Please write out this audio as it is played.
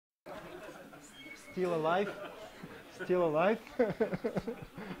Still alive? Still alive?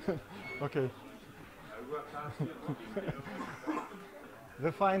 Okay.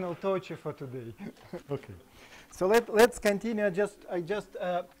 The final torture for today. Okay. So let's continue. I just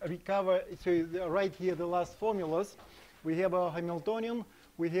recover. So right here, the last formulas. We have our Hamiltonian.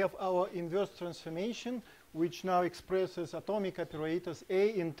 We have our inverse transformation, which now expresses atomic operators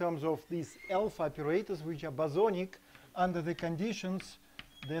A in terms of these alpha operators, which are bosonic under the conditions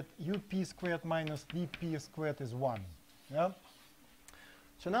that up squared minus dp squared is 1. Yeah?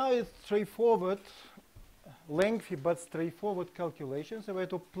 So now it's straightforward, lengthy but straightforward calculation. So we have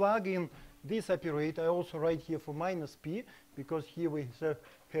to plug in this operator. I also write here for minus p, because here we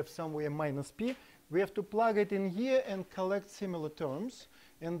have somewhere minus p. We have to plug it in here and collect similar terms.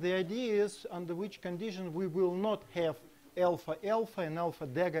 And the idea is under which condition we will not have alpha alpha and alpha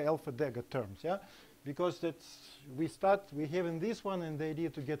dagger terms. Yeah? Because that's we have in this one, and the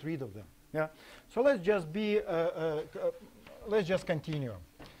idea to get rid of them. Yeah. So let's just continue.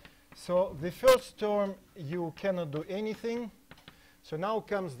 So the first term you cannot do anything. So now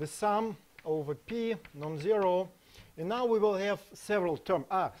comes the sum over p non-zero, and now we will have several terms.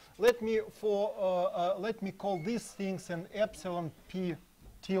 Let me call these things an epsilon p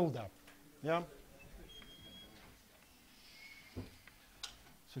tilde. Yeah.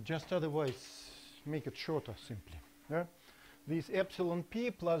 So just otherwise. Make it shorter simply. Yeah? This epsilon p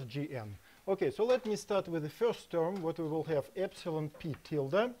plus gn. Okay, so let me start with the first term, what we will have epsilon p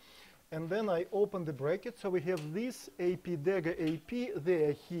tilde. And then I open the bracket. So we have this ap dagger ap, they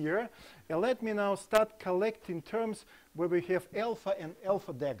are here. And let me now start collecting terms where we have alpha and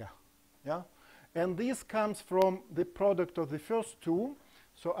alpha dagger. Yeah? And this comes from the product of the first two.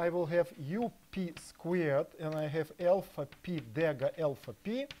 So I will have up squared, and I have alpha p dagger alpha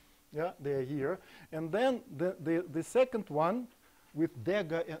p. Yeah, they're here. And then the second one with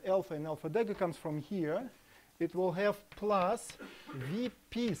dagger and alpha dagger comes from here. It will have plus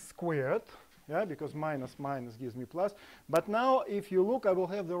vp squared, yeah, because minus minus gives me plus. But now if you look, I will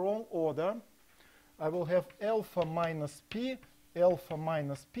have the wrong order. I will have alpha minus p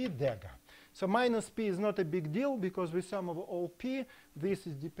dagger. So minus p is not a big deal, because with sum of all p, this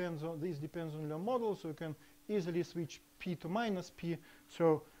depends on your model, so you can easily switch p to minus p.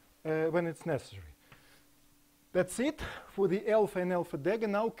 So when it's necessary. That's it for the alpha and alpha dagger.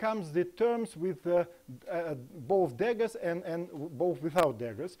 Now comes the terms with both daggers and both without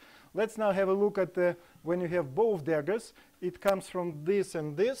daggers. Let's now have a look at when you have both daggers. It comes from this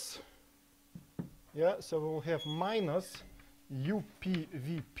and this. Yeah, so we'll have minus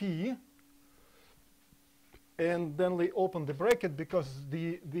upvp. And then we open the bracket, because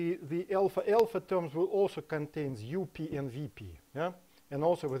the alpha alpha terms will also contain up and vp. Yeah? And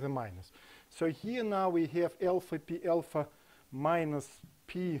also with a minus. So here now we have alpha p alpha minus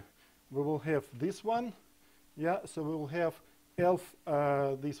p. We will have this one. Yeah, so we will have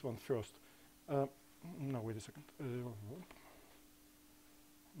alpha, this one first. No, wait a second. No,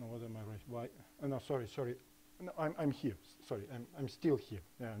 what am I right? Why? No, sorry. No, I'm here. Sorry, I'm still here.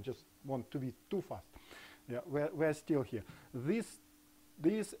 Yeah, I just want to be too fast. Yeah, we're still here. This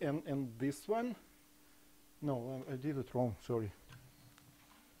and this one. No, I did it wrong. Sorry.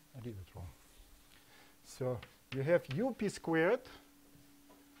 I did it wrong. So you have up squared,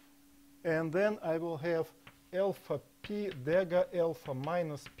 and then I will have alpha p dagger alpha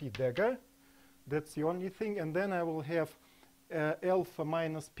minus p dagger. That's the only thing. And then I will have alpha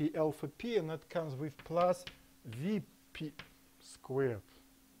minus p alpha p, and that comes with plus vp squared.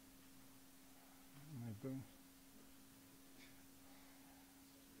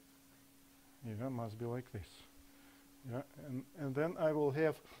 Yeah, must be like this. Yeah, and then I will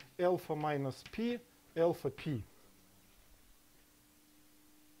have alpha minus p alpha p.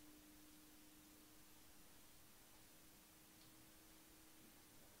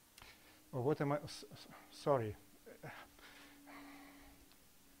 Or what am I? Sorry.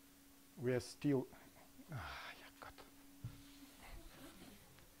 We are still.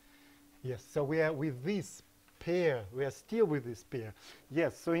 Yes, so we are with this pair. We are still with this pair.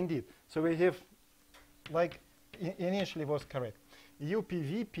 Yes, so indeed. So we have, like initially was correct,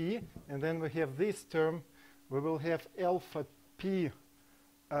 UPVP, and then we have this term. We will have alpha P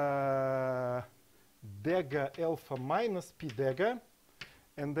dagger alpha minus P dagger.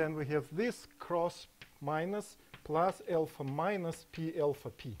 And then we have this cross minus plus alpha minus P alpha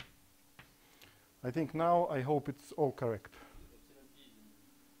P. I think now I hope it's all correct.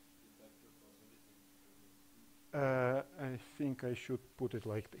 I think I should put it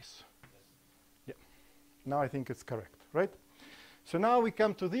like this. Yeah. Now I think it's correct, right? So now we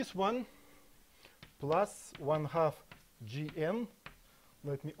come to this one, plus 1/2 gn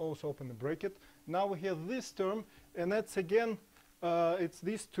Let me also open the bracket. Now we have this term, and that's again, it's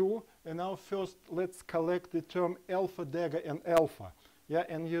these two. And now first let's collect the term alpha dagger and alpha. Yeah,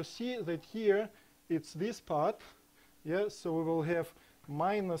 and you see that here it's this part. Yeah, so we will have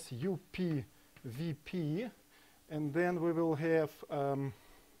minus UP VP, and then we will have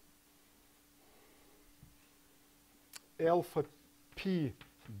alpha P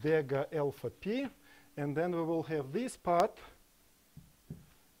dagger alpha P, and then we will have this part.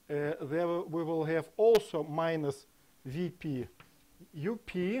 There we will have also minus VP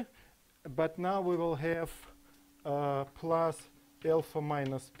UP, but now we will have plus alpha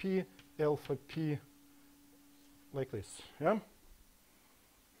minus P alpha P like this. Yeah.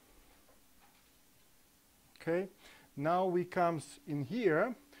 Okay. Now we comes in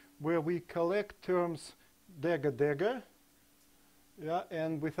here where we collect terms dagger dagger. Yeah,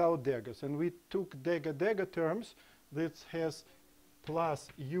 and without daggers. And we took dagger dagger terms that has plus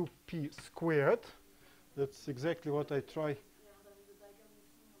UP squared. That's exactly what I try.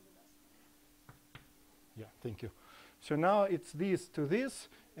 Yeah, thank you. So now it's this to this,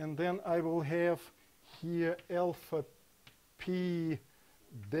 and then I will have here alpha P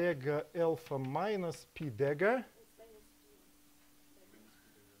dagger alpha minus P dagger.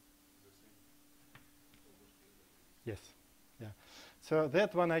 Yes. Yeah. So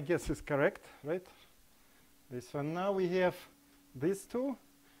that one, I guess, is correct, right? This one. Now we have these two.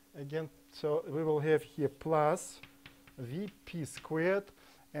 Again, so we will have here plus VP squared,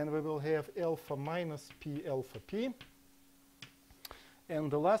 and we will have alpha minus P alpha P.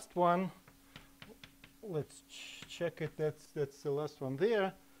 And the last one, let's check it. That's the last one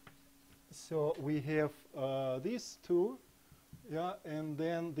there. So we have these two. Yeah, and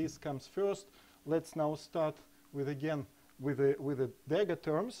then this comes first. Let's now start with again with the dagger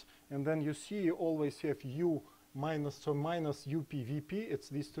terms, and then you see you always have U minus, so minus UP VP, it's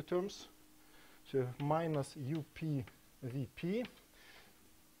these two terms. So minus UP VP.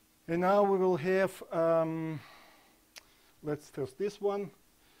 And now we will have, let's test this one,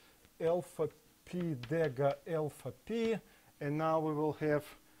 alpha P dagger alpha P, and now we will have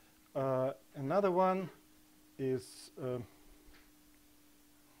another one is,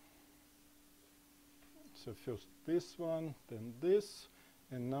 so first this one, then this,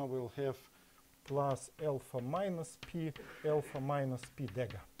 and now we'll have plus alpha minus P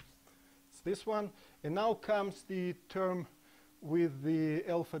dagger. It's this one, and now comes the term with the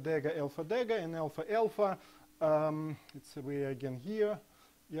alpha dagger, and alpha alpha. It's we again here.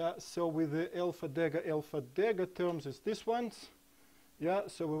 Yeah, so with the alpha dagger terms is this ones. Yeah,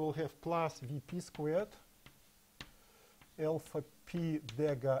 so we will have plus VP squared, alpha P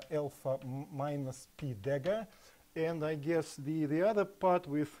dagger alpha minus P dagger, and I guess the other part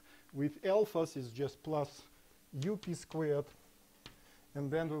with alphas is just plus UP squared, and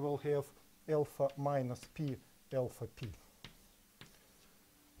then we will have alpha minus P alpha P.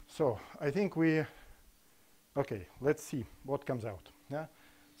 So I think we, okay, let's see what comes out. Yeah,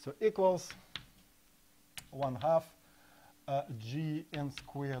 so equals 1/2 Gn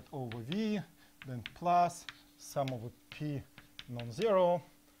squared over V, then plus sum over P non-zero.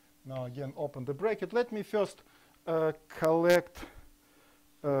 Now again, open the bracket. Let me first collect,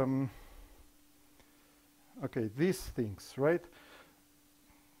 okay, these things, right?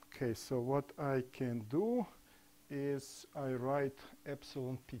 Okay, so what I can do is I write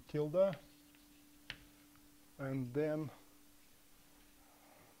epsilon P tilde, and then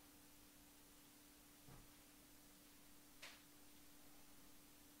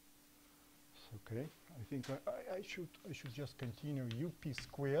okay, I think I should just continue UP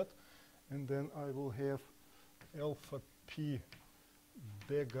squared, and then I will have alpha P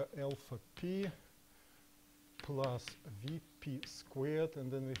dagger alpha P plus VP squared,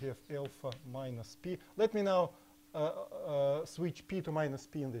 and then we have alpha minus P. Let me now switch P to minus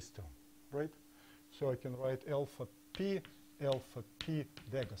P in this term, right? So I can write alpha P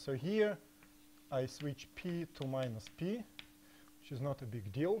dagger. So here I switch P to minus P, which is not a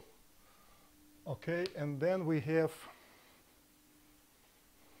big deal. Okay, and then we have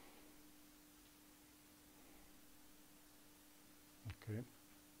okay,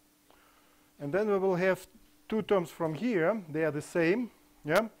 and then we will have two terms from here. They are the same,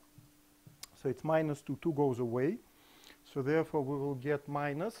 yeah. So it's minus 2 goes away. So therefore we will get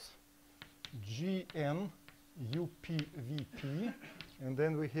minus Gn UP VP, and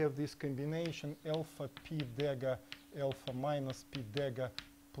then we have this combination alpha P dagger alpha minus P dagger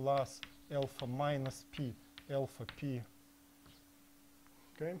plus alpha minus P alpha P.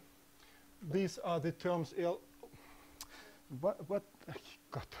 Okay, these are the terms what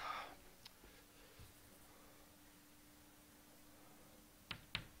God.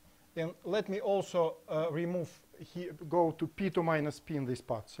 And let me also remove here, go to P2 minus P in these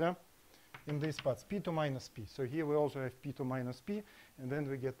parts. Yeah? In these parts, P2 minus P. So here we also have P2 minus P. And then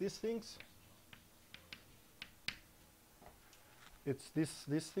we get these things. It's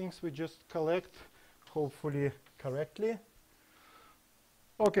these things we just collect, hopefully correctly.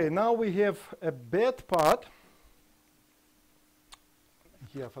 OK, now we have a bad part.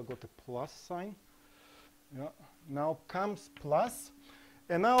 Here I forgot the plus sign. Yeah. Now comes plus.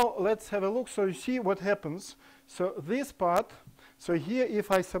 And now let's have a look. So you see what happens. So this part, so here if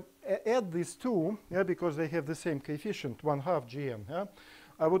I add these two, yeah, because they have the same coefficient, 1/2 gn, yeah,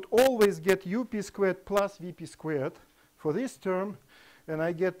 I would always get up squared plus vp squared for this term. And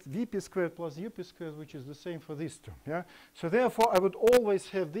I get vp squared plus up squared, which is the same for this term. Yeah? So therefore, I would always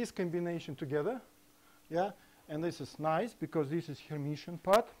have this combination together. Yeah? And this is nice, because this is Hermitian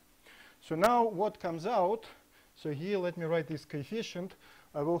part. So now what comes out, so here let me write this coefficient.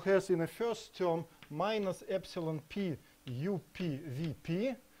 I will have in the first term minus epsilon p up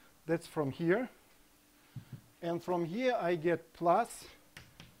vp. That's from here. And from here I get plus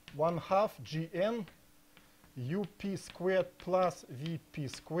 1/2 gn up squared plus vp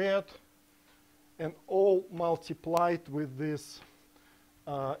squared, and all multiplied with this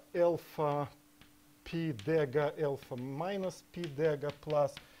alpha p dagger alpha minus p dagger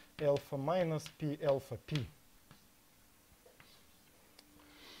plus alpha minus p alpha p.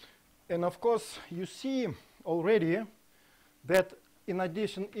 And of course, you see already that in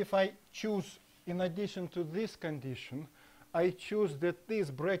addition, if I choose, in addition to this condition, I choose that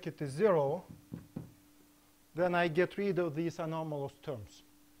this bracket is 0, then I get rid of these anomalous terms.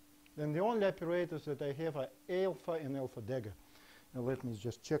 Then the only operators that I have are alpha and alpha dagger. Now let me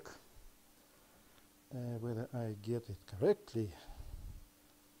just check whether I get it correctly.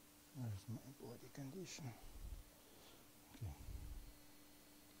 Where's my bloody condition? Okay.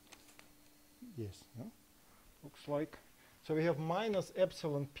 Yes, no? Looks like. So we have minus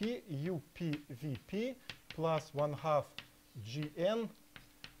epsilon p up vp plus 1/2 gn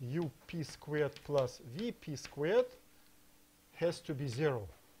up squared plus vp squared has to be 0.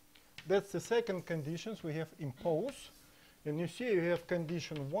 That's the second conditions we have impose. And you see you have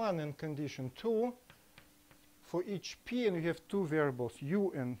condition 1 and condition 2 for each p, and you have two variables,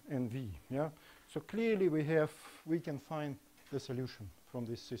 u and v. Yeah? So clearly we can find the solution from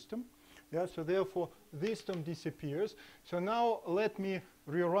this system. Yeah? So therefore, this term disappears. So now let me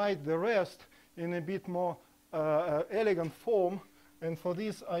rewrite the rest in a bit more elegant form. And for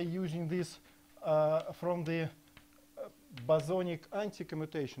this, I'm using this from the bosonic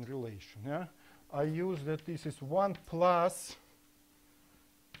anti-commutation relation. Yeah? I use that this is 1 plus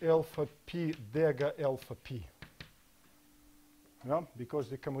alpha p dagger alpha p. Yeah? Because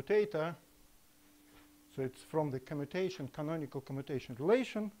the commutator, so it's from the commutation, canonical commutation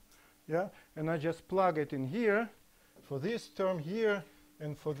relation. Yeah? And I just plug it in here for this term here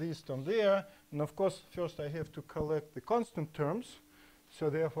and for this term there. And of course, first I have to collect the constant terms. So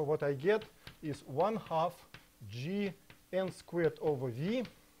therefore, what I get is 1/2 g n squared over v.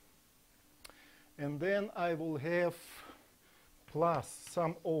 And then I will have plus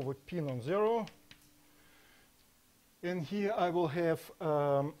sum over p non-zero. And here I will have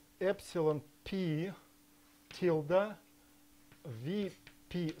epsilon p tilde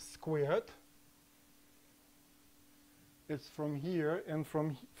vp squared. It's from here. And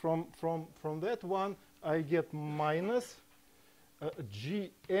from that one, I get minus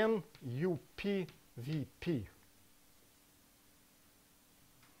gn up vp.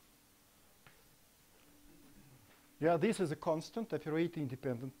 Yeah, this is a constant operator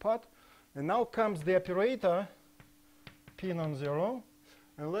independent part. And now comes the operator p non-zero.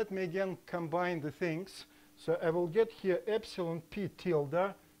 And let me again combine the things. So I will get here epsilon p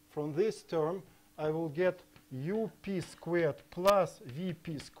tilde. From this term, I will get up squared plus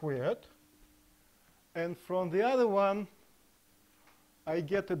vp squared. And from the other one, I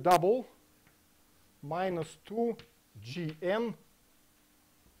get a double minus 2 gn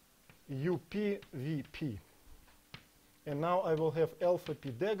up vp. And now I will have alpha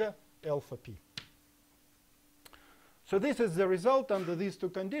p dagger alpha p. So this is the result under these two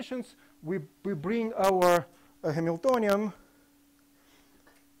conditions. We bring our Hamiltonian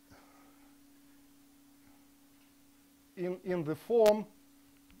in the form.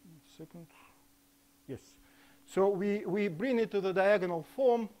 Second. Yes. So we bring it to the diagonal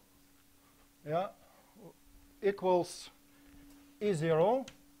form. Yeah. Equals E0.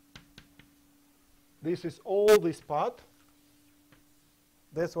 This is all this part.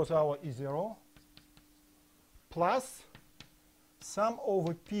 That was our E0. Plus sum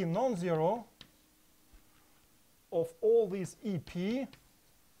over P non-zero of all these EP.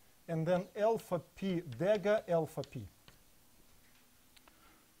 and then alpha p dagger alpha p.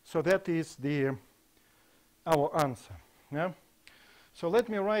 So that is our answer. Yeah? So let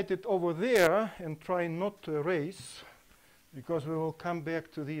me write it over there and try not to erase, because we will come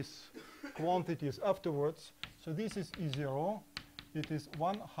back to these quantities afterwards. So this is E0. It is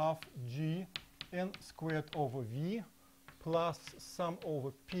 1/2 g n squared over v plus sum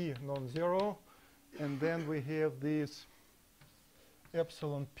over p non-zero. And then we have this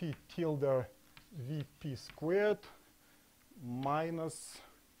epsilon p tilde vp squared minus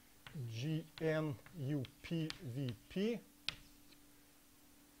gn up vp.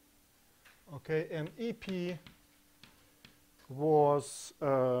 Okay, and EP was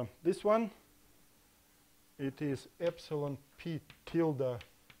this one. It is epsilon p tilde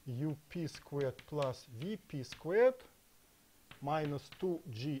up squared plus vp squared minus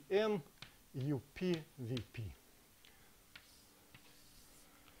 2gn up vp.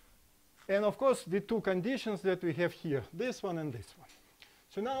 And of course, the two conditions that we have here, this one and this one.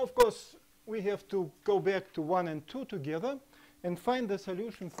 So now, of course, we have to go back to 1 and 2 together and find the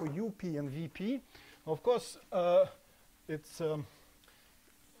solution for UP and VP. Of course, it's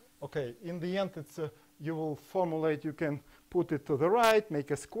okay. In the end, it's you will formulate. You can put it to the right,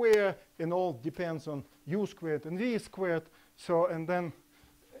 make a square, and all depends on U squared and V squared. So and then,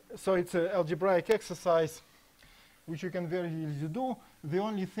 so it's an algebraic exercise, which you can very easily do. The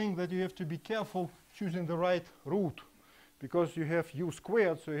only thing that you have to be careful choosing the right root, because you have U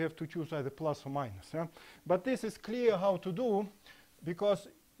squared, so you have to choose either plus or minus. Yeah? But this is clear how to do, because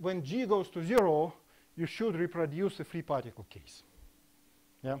when G goes to 0, you should reproduce a free particle case.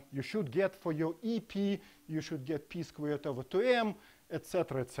 Yeah? You should get for your EP, you should get p squared over 2m,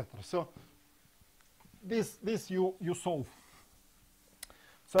 etc., etc. So this you solve.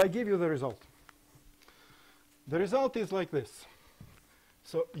 So I give you the result. The result is like this.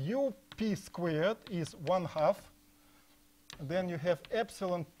 So UP squared is 1/2. Then you have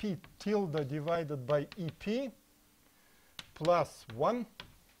epsilon p tilde divided by EP plus 1.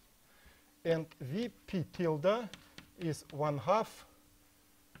 And VP tilde is 1/2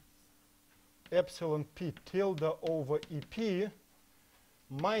 epsilon p tilde over EP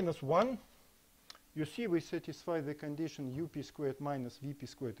minus 1. You see, we satisfy the condition UP squared minus VP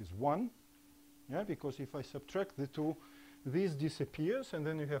squared is 1. Yeah, because if I subtract the two, this disappears, and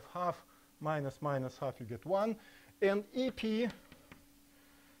then you have half minus minus half, you get 1. And EP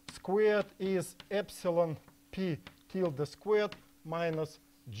squared is epsilon p tilde squared minus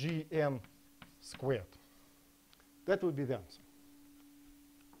gn squared. That would be the answer.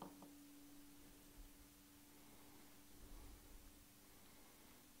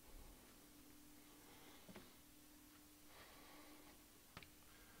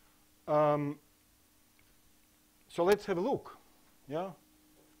 So let's have a look, yeah,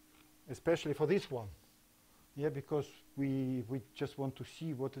 especially for this one, yeah, because we just want to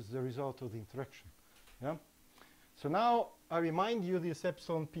see what is the result of the interaction, yeah. So now I remind you this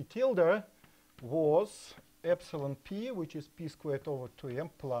epsilon p tilde was epsilon p, which is p squared over 2m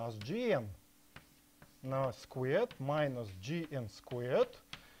plus gn. Now squared minus gn squared,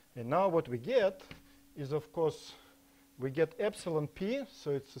 and now what we get is, of course, we get epsilon p,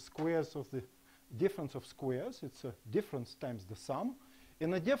 so it's the squares of the difference of squares. It's a difference times the sum.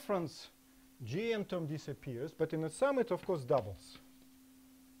 In a difference, gn term disappears, but in a sum, it of course doubles.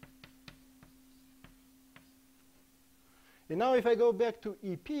 And now if I go back to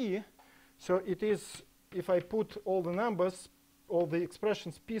EP, so it is, if I put all the numbers, all the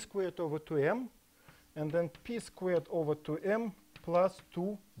expressions p squared over 2m, and then p squared over 2m plus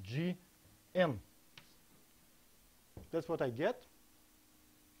 2gn. That's what I get.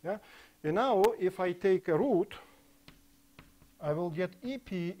 Yeah? And now, if I take a root, I will get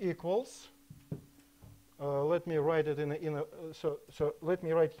EP equals, let me write it so let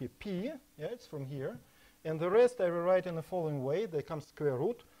me write here P, yeah, it's from here. And the rest I will write in the following way. They come square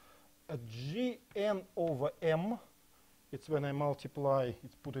root. Gn over m, it's when I multiply,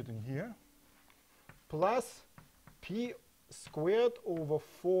 it's put it in here, plus P squared over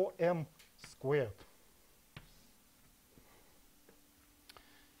 4m squared.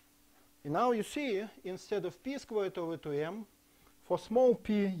 And now you see, instead of p squared over 2m, for small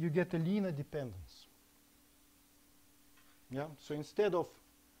p, you get a linear dependence. Yeah? So instead of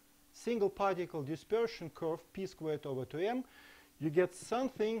single particle dispersion curve p squared over 2m, you get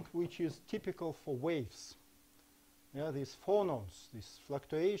something which is typical for waves. Yeah? These phonons, these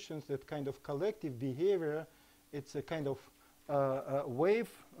fluctuations, that kind of collective behavior, it's a kind of a wave,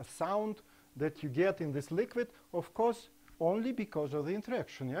 a sound that you get in this liquid. Of course, only because of the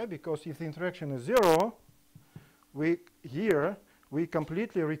interaction, yeah? Because if the interaction is 0, we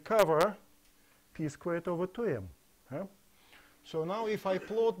completely recover p squared over 2m. Yeah? So now if I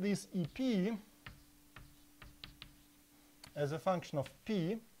plot this EP as a function of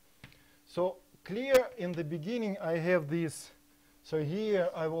p, so clear in the beginning I have this. So here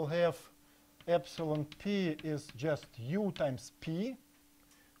I will have epsilon p is just u times p,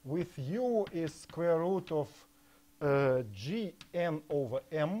 with u is square root of gn over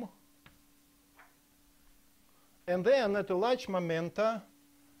m. And then at a large momenta,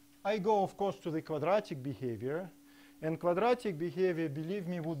 I go, of course, to the quadratic behavior. And quadratic behavior, believe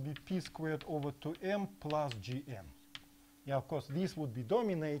me, would be p squared over 2m plus gn. Yeah, of course, this would be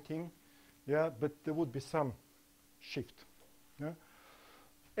dominating, yeah, but there would be some shift. Yeah?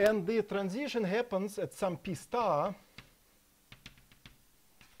 And the transition happens at some p star,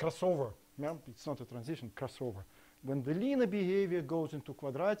 crossover. Yeah? It's not a transition, crossover. When the linear behavior goes into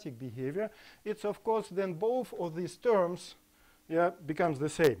quadratic behavior, it's, of course, then both of these terms, yeah, becomes the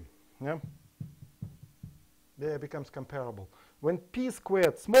same. Yeah? They becomes comparable. When p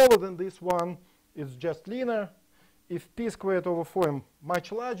squared smaller than this one, it's just linear. If p squared over 4m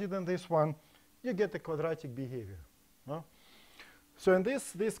much larger than this one, you get a quadratic behavior. So in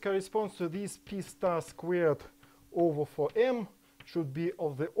this corresponds to this p star squared over 4m should be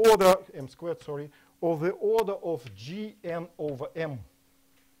of the order, m squared, sorry, of the order of gn over m.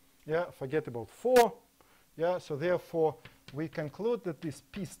 Yeah, forget about 4. Yeah, so therefore, we conclude that this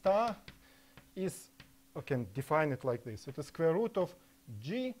p star is, I can define it like this. It's the square root of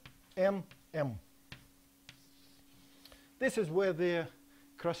gn m. This is where the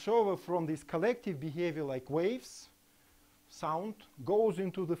crossover from this collective behavior like waves, sound, goes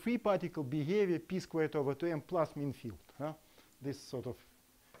into the free particle behavior p squared over 2m plus mean field. Huh? This sort of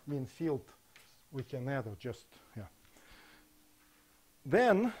mean field we can add or just, yeah.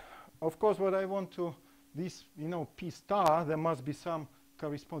 Then, of course, what I want to, this, you know, p star, there must be some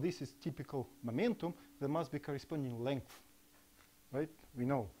correspond, this is typical momentum, there must be corresponding length, right? We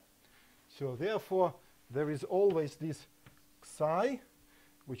know. So therefore, there is always this psi,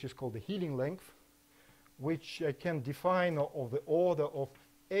 which is called the healing length, which I can define of the order of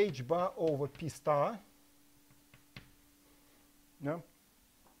h bar over p star. No?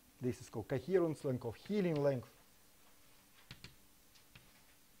 This is called coherence length or healing length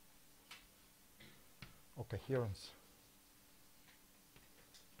or coherence.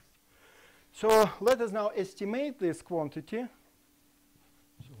 So let us now estimate this quantity.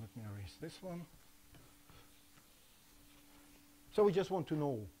 So let me erase this one. So we just want to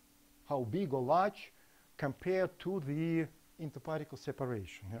know how big or large compared to the interparticle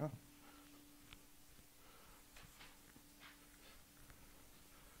separation. Yeah?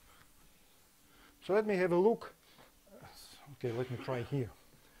 So let me have a look. Okay, let me try here.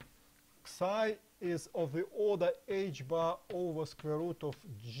 Psi is of the order h bar over square root of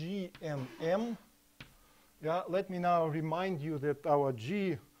g and m. Yeah, let me now remind you that our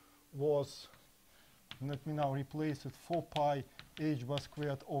g was, let me now replace it 4 pi h bar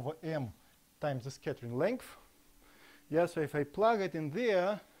squared over m times the scattering length. Yeah, so if I plug it in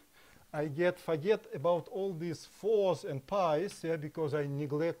there, I forget about all these 4s and pi's, yeah, because I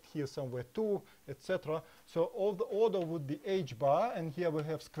neglect here somewhere 2, etc. So all the order would be h bar, and here we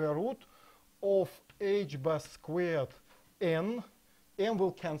have square root of h bar squared n. M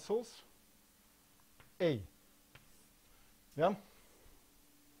will cancels a. Yeah.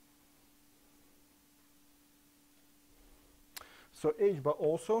 So h bar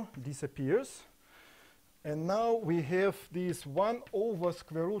also disappears. And now we have this 1 over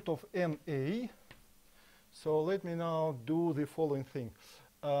square root of na. So let me now do the following thing.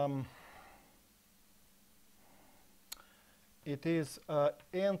 It is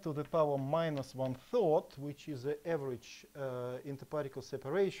n to the power minus 1/3, which is the average interparticle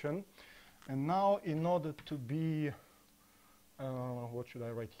separation. And now in order to be, what should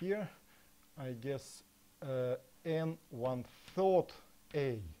I write here? I guess n 1/3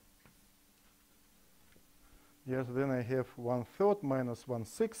 a. Yes, then I have 1/3 minus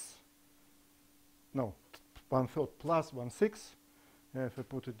 1/6. No, 1/3 plus 1/6. If I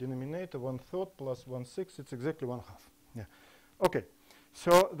put a denominator, 1/3 plus 1/6, it's exactly 1/2. Yeah. Okay.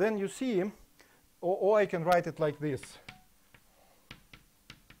 So then you see, or I can write it like this.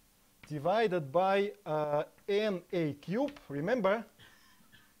 Divided by na cube, remember,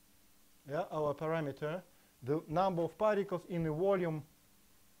 yeah, our parameter, the number of particles in the volume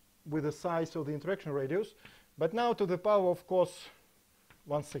with the size of the interaction radius. But now to the power, of course,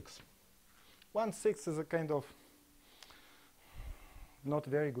 1/6. 1/6 is a kind of not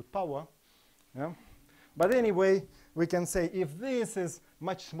very good power. Yeah? But anyway, we can say if this is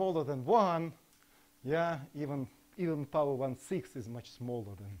much smaller than 1, yeah, even even power 1/6 is much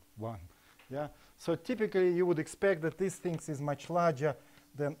smaller than 1. Yeah. So typically, you would expect that this thing is much larger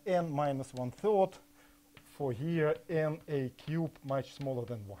than n minus 1/3. For here, n(a) cubed much smaller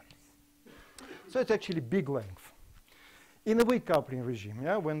than 1. So it's actually big length. In a weak coupling regime,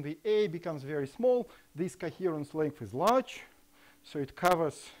 yeah, when the A becomes very small, this coherence length is large. So it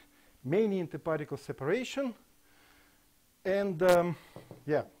covers many interparticle separation. And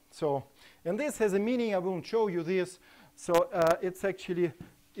yeah, so, and this has a meaning. I won't show you this. So it's actually,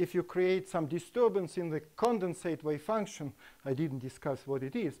 if you create some disturbance in the condensate wave function, I didn't discuss what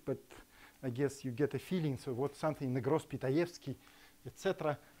it is, but I guess you get a feeling, so what's something Negros-Pitaevsky,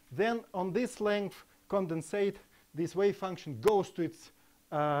 etc. Then on this length condensate, this wave function goes to its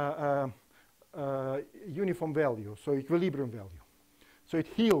uniform value, so equilibrium value. So it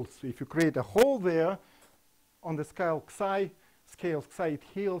heals. So if you create a hole there on the scale psi, it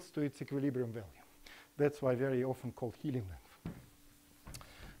heals to its equilibrium value. That's why very often called healing length.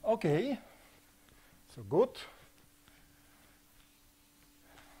 Okay, so good.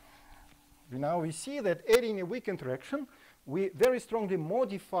 Now we see that adding a weak interaction, we very strongly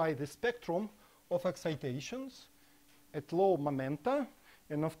modify the spectrum of excitations at low momenta.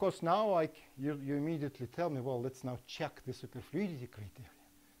 And of course, now you immediately tell me, well, let's now check the superfluidity criteria,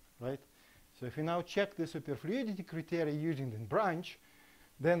 right? So if we now check the superfluidity criteria using the branch,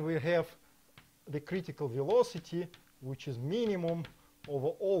 then we have the critical velocity, which is minimum over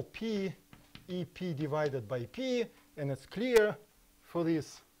all p, EP divided by p. And it's clear for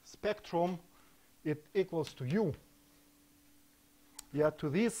this spectrum, it equals to u, yeah, to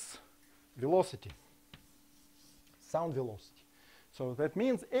this velocity, sound velocity. So that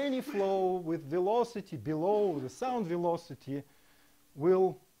means any flow with velocity below the sound velocity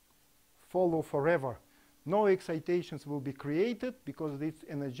will follow forever. No excitations will be created because it's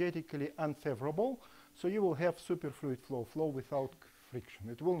energetically unfavorable. So you will have superfluid flow without friction.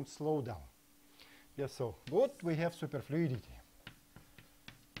 It won't slow down. Yes, so good, we have superfluidity.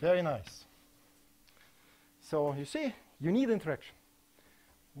 Very nice. So you see, you need interaction.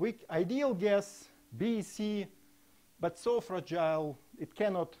 Weak ideal gas, BC, but so fragile, it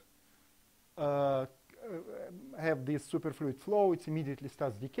cannot have this superfluid flow. It immediately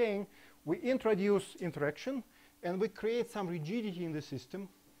starts decaying. We introduce interaction, and we create some rigidity in the system.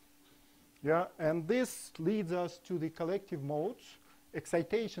 Yeah, and this leads us to the collective modes.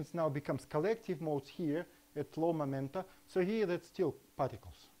 Excitations now becomes collective modes here at low momenta. So here that's still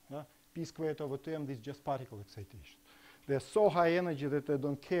particles. Yeah? P squared over 2m, this is just particle excitation. They're so high energy that I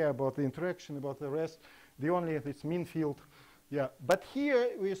don't care about the interaction, about the rest. The only this mean field. Yeah. But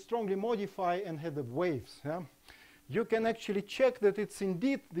here we strongly modify and have the waves. Yeah? You can actually check that it's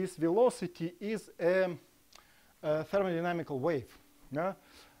indeed this velocity is a thermodynamical wave. Yeah?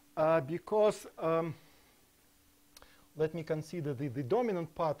 Because let me consider the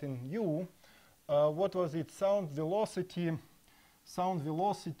dominant part in U. What was it? Sound velocity.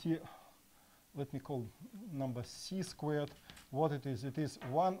 Let me call number c squared. What it is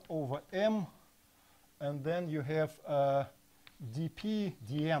 1 over m, and then you have dp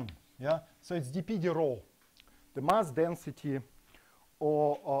dn. Yeah, so it's dp d rho, the mass density,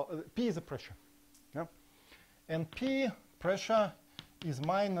 or p is the pressure. Yeah, and p pressure is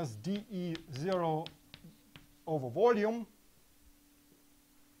minus dE0 over volume.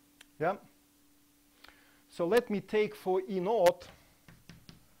 Yeah. So let me take for E naught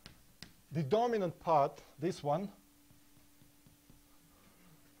the dominant part, this one,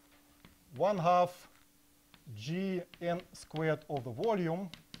 1/2 Gn squared over volume.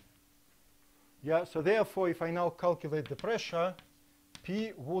 Yeah, so therefore, if I now calculate the pressure,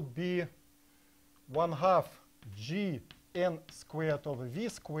 P would be 1/2 Gn squared over V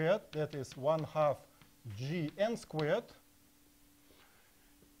squared. That is 1/2 Gn squared.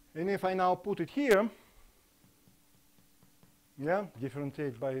 And if I now put it here, yeah,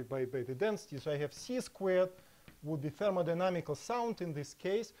 differentiate by the density. So I have c squared would be thermodynamical sound in this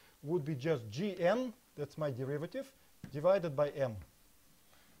case, would be just Gn, that's my derivative, divided by m.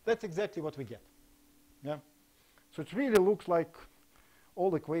 That's exactly what we get. Yeah. So it really looks like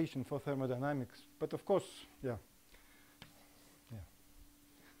old equation for thermodynamics. But of course, yeah.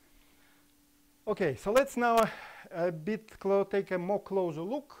 Okay, so let's now take a more closer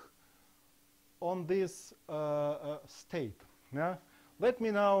look on this state. Yeah? Let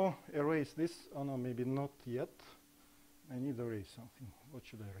me now erase this. Oh, no, maybe not yet. I need to erase something. What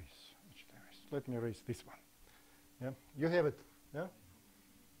should I erase? Let me erase this one. Yeah? You have it? Yeah?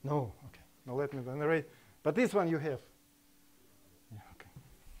 No? Okay. Now let me then erase. But this one you have. Yeah, okay.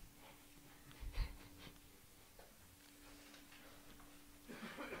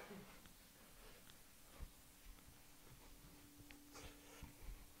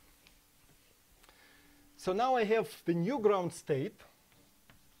 So now I have the new ground state.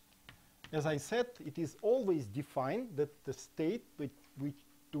 As I said, it is always defined that the state which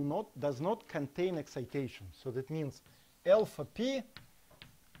does not contain excitation. So that means alpha p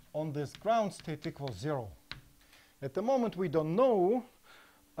on this ground state equals 0. At the moment we don't know.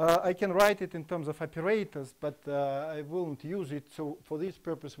 I can write it in terms of operators, but I won't use it. So for this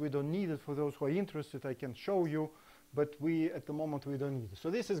purpose, we don't need it. For those who are interested, I can show you. But at the moment, we don't need it. So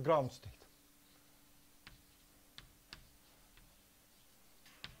this is ground state.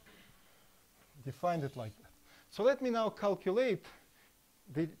 Defined it like that. So let me now calculate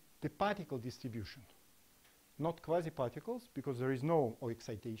the particle distribution. Not quasi-particles, because there is no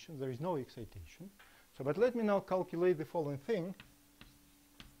excitation. There is no excitation. So, but let me now calculate the following thing.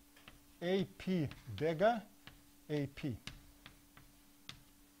 AP dega AP.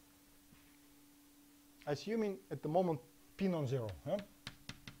 Assuming at the moment p non-zero. Huh?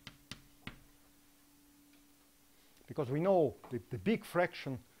 Because we know the big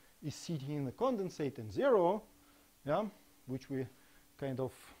fraction is sitting in the condensate and 0, yeah, which we kind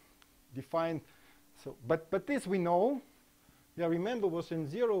of defined. So, but this we know. Yeah, remember was in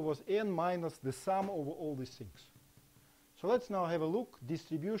 0 was n minus the sum over all these things. So let's now have a look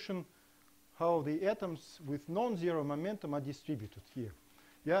distribution how the atoms with non-zero momentum are distributed here.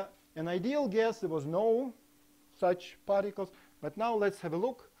 Yeah, an ideal guess there was no such particles, but now let's have a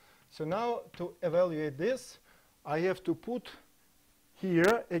look. So now to evaluate this, I have to put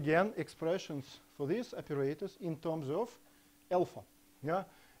here again expressions for these operators in terms of alpha. Yeah,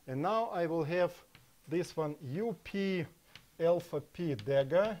 and now I will have this one up alpha p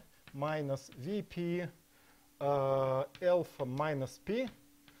dagger minus vp alpha minus p.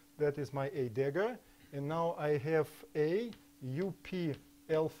 That is my A dagger. And now I have A up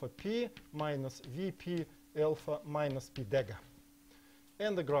alpha p minus vp alpha minus p dagger.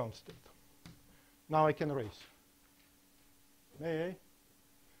 And the ground state. Now I can erase. May I?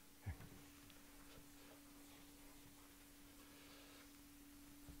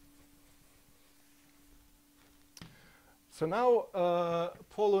 So now,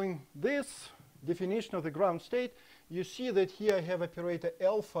 following this definition of the ground state, you see that here I have operator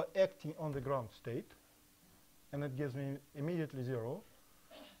alpha acting on the ground state, and it gives me immediately 0.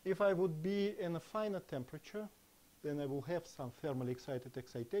 If I would be in a finer temperature, then I will have some thermally excited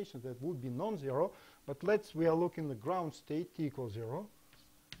excitation that would be non-zero. But we are looking the ground state, t equals 0,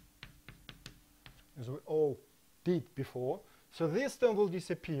 as we all did before. So this term will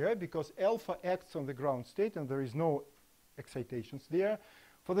disappear because alpha acts on the ground state, and there is no excitations there.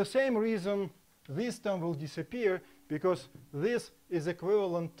 For the same reason, this term will disappear because this is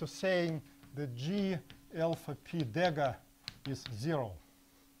equivalent to saying that G alpha P dagger is 0.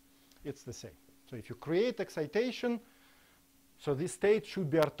 It's the same. So if you create excitation, so this state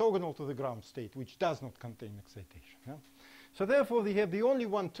should be orthogonal to the ground state, which does not contain excitation. Yeah? So therefore, we have the only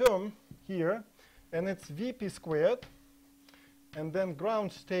one term here, and it's Vp squared, and then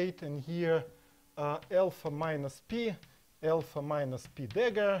ground state, and here alpha minus P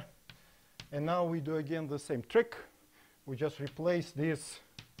dagger. And now we do again the same trick. We just replace this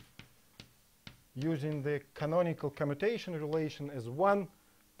using the canonical commutation relation as 1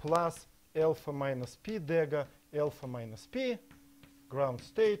 plus alpha minus P dagger alpha minus P ground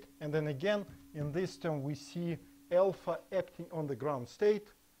state. And then again, in this term, we see alpha acting on the ground state.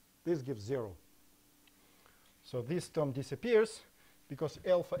 This gives 0. So this term disappears because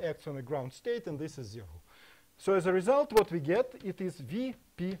alpha acts on the ground state, and this is 0. So as a result, what we get, it is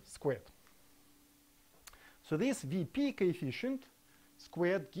Vp squared. So this Vp coefficient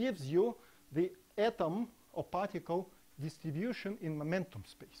squared gives you the atom or particle distribution in momentum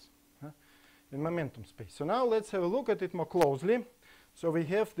space. In momentum space. So now let's have a look at it more closely. So we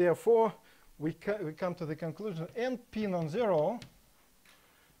have, therefore, we come to the conclusion np non-zero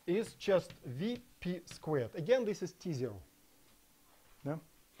is just Vp squared. Again, this is T0. Yeah?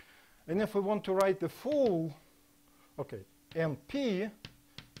 And if we want to write the full, okay, np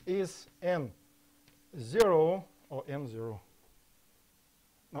is n0 or n0.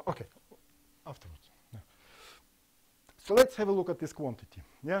 No, okay, afterwards. Yeah. So let's have a look at this quantity.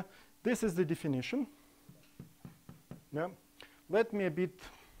 Yeah, this is the definition. Yeah, let me a bit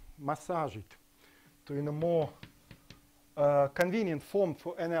massage it to in a more convenient form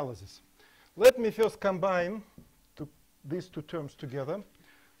for analysis. Let me first combine these two terms together.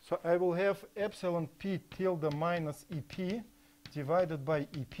 So I will have epsilon p tilde minus EP divided by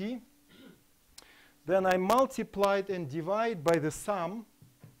EP. Then I multiply it and divide by the sum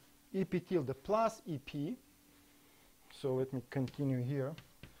EP tilde plus EP. So let me continue here.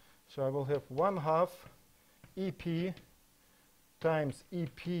 So I will have 1/2 EP times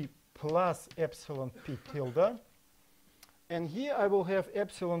EP plus epsilon p tilde. And here I will have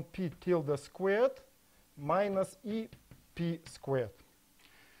epsilon p tilde squared minus EP squared.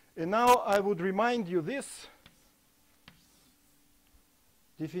 And now I would remind you this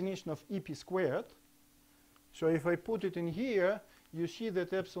definition of EP squared. So if I put it in here, you see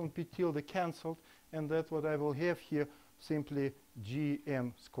that epsilon p tilde cancelled, and that's what I will have here, simply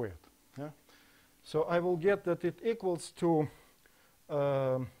gn squared. Yeah? So I will get that it equals to,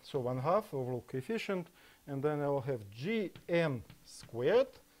 so 1/2 overall coefficient, and then I will have gn squared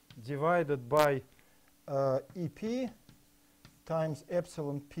divided by EP times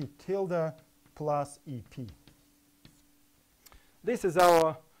epsilon p tilde plus EP. This is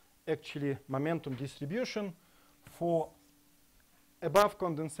our actually momentum distribution for above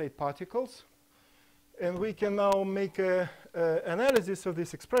condensate particles. And we can now make an analysis of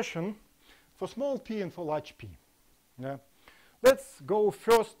this expression for small p and for large p. Yeah. Let's go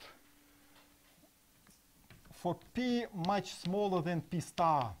first for p much smaller than p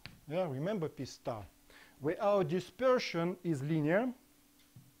star. Yeah, remember p star, where our dispersion is linear,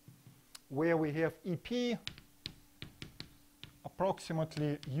 where we have EP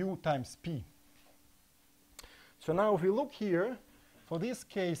approximately u times p. So now if we look here, for this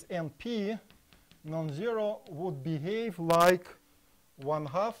case NP, non-zero would behave like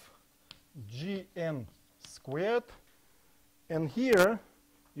 1/2 gn squared. And here,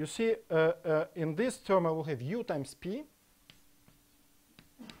 you see, in this term, I will have u times p.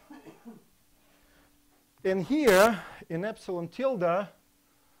 And here, in epsilon tilde,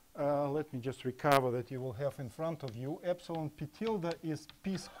 let me just recover that you will have in front of you, epsilon p tilde is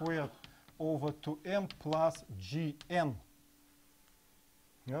p squared over 2m plus gn.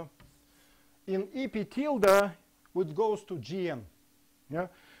 Yeah. In EP tilde, it goes to gn. Yeah.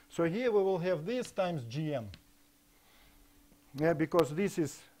 So here we will have this times gn. Yeah, because this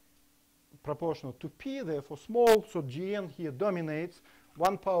is proportional to p, therefore small, so gn here dominates.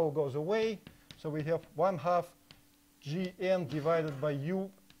 1 power goes away, so we have 1/2 gn divided by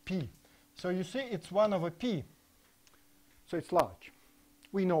up. So you see it's 1/p, so it's large.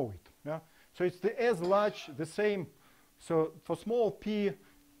 We know it. Yeah? So it's as large, the same. So for small p,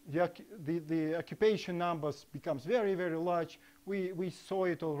 the occupation numbers becomes very, very large. We saw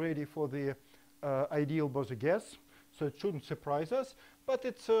it already for the ideal Bose gas, so it shouldn't surprise us. But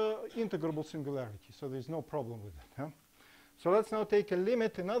it's integrable singularity, so there's no problem with it. Huh? So let's now take a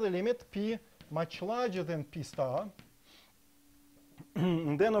limit, another limit, p much larger than p star.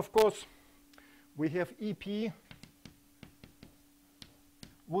 And then, of course, we have EP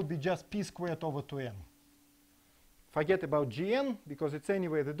would be just p squared over 2m. Forget about gn, because it's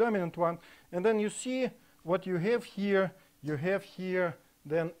anyway the dominant one. And then you see what you have here. You have here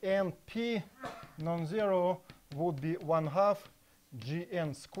then np non-zero would be 1/2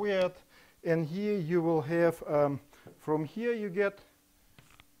 gn squared. And here you will have, from here you get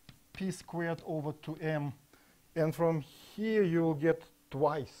p squared over 2m. And from here you will get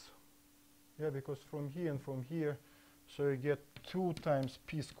twice. Yeah, because from here and from here, so you get 2 times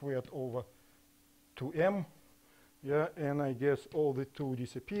p squared over 2m. Yeah, and I guess all the 2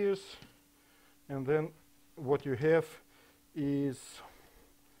 disappears. And then what you have is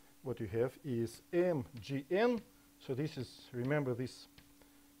mgn. So this is, remember this,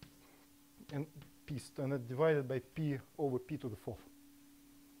 and p standard divided by p over p to the 4th.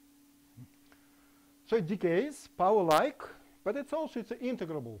 So it decays power-like, but it's also an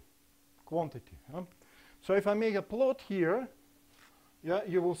integrable quantity. Huh? So if I make a plot here, yeah,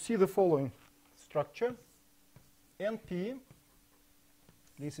 you will see the following structure. NP,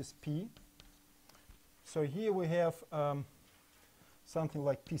 this is P. So here we have something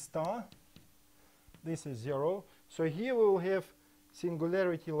like P star. This is 0. So here we will have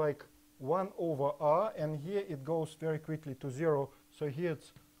singularity like 1/r, and here it goes very quickly to 0. So here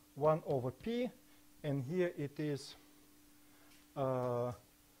it's 1/p, and here it is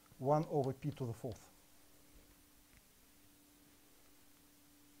 1/p to the 4th.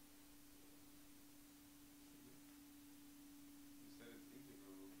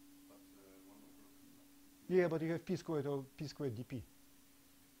 Yeah, but you have p squared or p squared dp.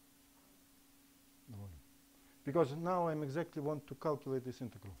 Because now I'm exactly want to calculate this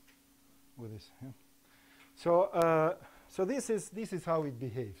integral with this. Yeah? So, so this is how it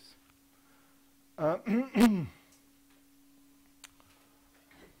behaves.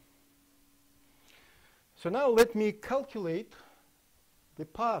 So now let me calculate the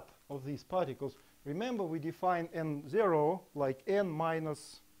path of these particles. Remember, we define n0 like n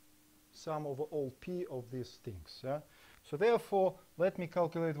minus sum over all p of these things. Yeah? So therefore, let me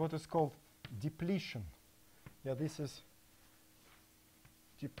calculate what is called depletion. Yeah, this is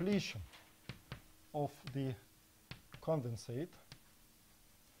depletion of the condensate.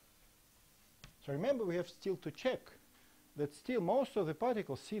 So remember, we have still to check that still most of the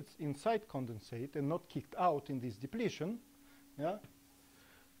particles sits inside condensate and not kicked out in this depletion. Yeah.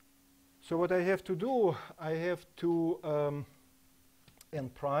 So what I have to do, I have to n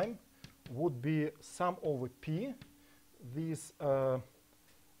prime would be sum over p, this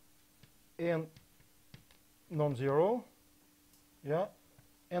n non-zero, yeah,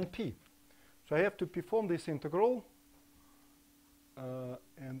 and p. So I have to perform this integral,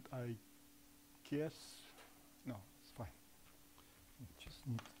 and I guess, no, it's fine. I just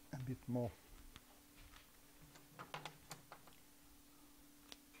need a bit more.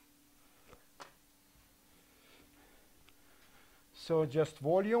 So just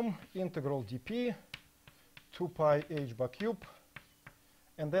volume, integral dp, 2 pi h bar cube,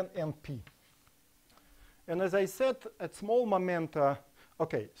 and then np. And as I said, at small momenta,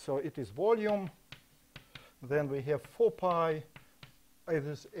 okay, so it is volume, then we have 4 pi,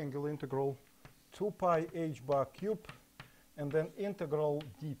 this angle integral, 2 pi h bar cube, and then integral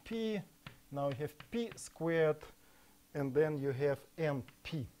dp. Now you have p squared, and then you have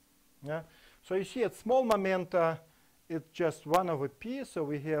np. Yeah? So you see at small momenta, it's just 1 over p, so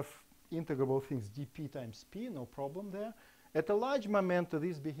we have integrable things dp times p, no problem there. At a large momenta,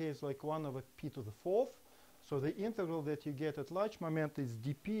 this behaves like 1 over p to the 4th. So the integral that you get at large momenta is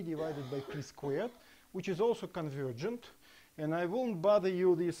dp divided by p squared, which is also convergent. And I won't bother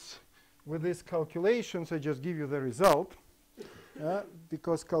you with these calculations. I just give you the result.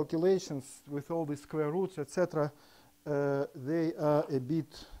 Because calculations with all the square roots, etc., they are a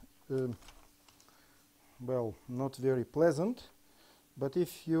bit, well, not very pleasant. But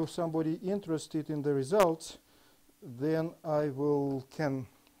if you're somebody interested in the results, then I can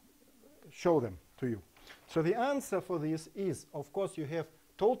show them to you. So the answer for this is, of course, you have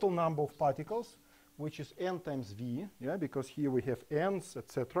total number of particles, which is n times v, yeah, because here we have n's,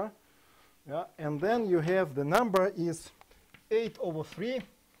 etc. Yeah, and then you have the number is 8 over 3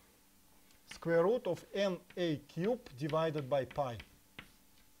 square root of na cube divided by pi.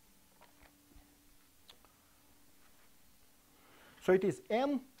 So it is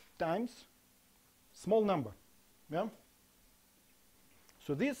n times small number. Yeah?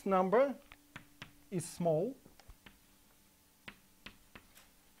 So this number is small.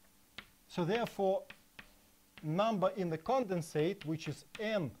 So therefore, number in the condensate, which is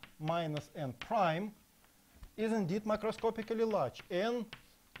n minus n prime, is indeed macroscopically large. n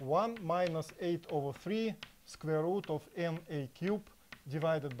 1 minus 8 over 3 square root of na cube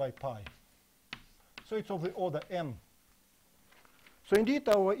divided by pi. So it's of the order n. So indeed,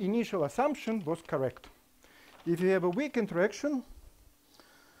 our initial assumption was correct. If you have a weak interaction,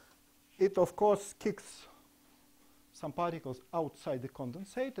 it of course kicks some particles outside the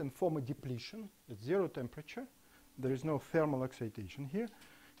condensate and form a depletion at 0 temperature. There is no thermal excitation here.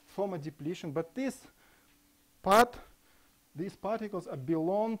 Form a depletion, but this part, these particles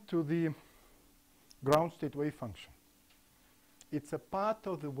belong to the ground state wave function. It's a part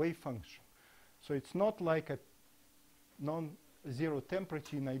of the wave function. So it's not like a non-zero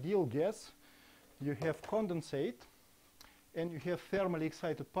temperature in ideal gas. You have condensate, and you have thermally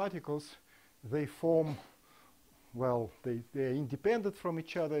excited particles. They form, well, they are independent from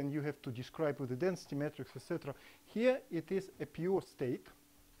each other, and you have to describe with the density matrix, etc. Here it is a pure state.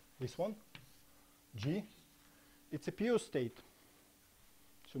 This one, G. It's a pure state.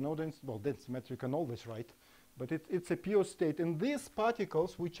 So no density, well, density matrix you can always write, but it's a pure state. And these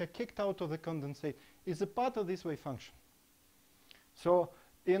particles, which are kicked out of the condensate, is a part of this wave function. So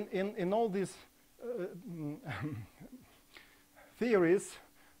in all these theories,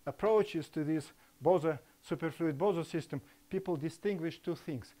 approaches to this Bose, superfluid Bose system, people distinguish two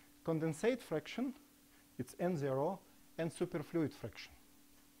things. Condensate fraction, it's N0, and superfluid fraction.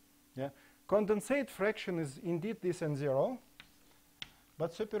 Yeah? Condensate fraction is indeed this N0,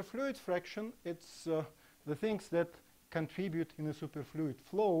 but superfluid fraction, it's the things that contribute in a superfluid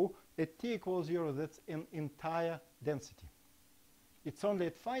flow at T equals 0, that's an entire density. It's only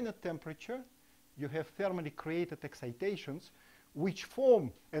at finite temperature you have thermally created excitations which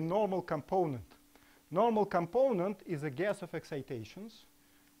form a normal component. Normal component is a gas of excitations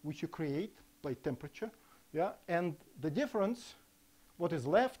which you create by temperature, yeah? And the difference, what is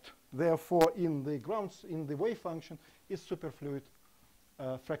left, therefore, in the grounds, in the wave function, is superfluid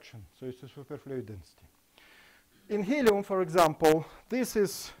fraction. So it's a superfluid density. In helium, for example, this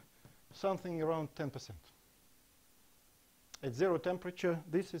is something around 10%. At 0 temperature,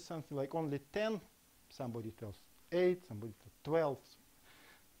 this is something like only 10. Somebody tells 8, somebody tells 12.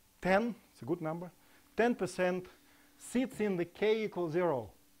 10, it's a good number. 10% sits in the k equals 0,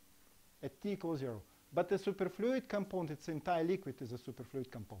 at t equals 0. But the superfluid component, its entire liquid is a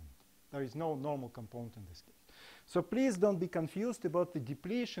superfluid component. There is no normal component in this case. So please don't be confused about the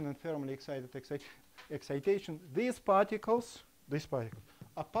depletion and thermally excited excitation. These particles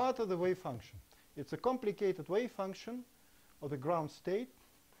are part of the wave function. It's a complicated wave function of the ground state.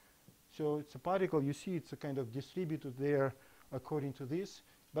 So it's a particle, you see it's a kind of distributed there according to this.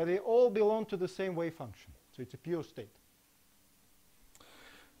 But they all belong to the same wave function. So it's a pure state.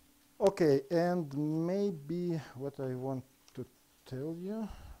 Okay, and maybe what I want to tell you,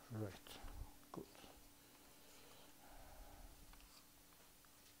 right, good.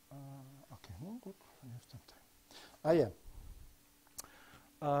 Okay, well, good, I have some time.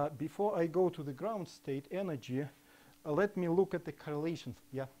 Yeah. Before I go to the ground state energy, let me look at the correlation.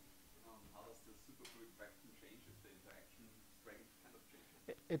 Yeah? How does the superfluid fraction change if the interaction strength kind of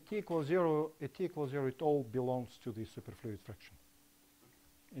changes? At t equals 0, it all belongs to the superfluid fraction.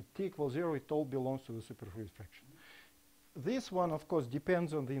 At t equals 0, it all belongs to the superfluid fraction. This one, of course,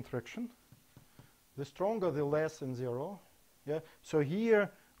 depends on the interaction. The stronger, the less than 0. Yeah. So here,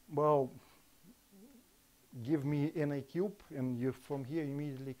 well, give me Na cube, and you from here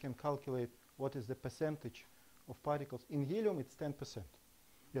immediately can calculate what is the percentage of particles. In helium, it's 10%.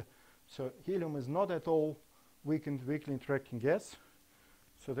 Yeah. So helium is not at all weakly interacting gas.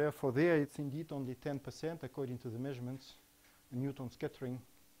 So therefore, there it's indeed only 10% according to the measurements. Newton scattering.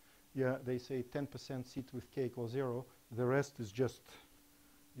 Yeah, they say 10% sit with k equals 0. The rest is just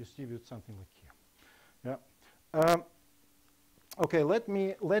distribute something like here. Yeah. Okay, let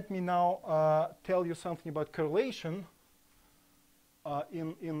me now tell you something about correlation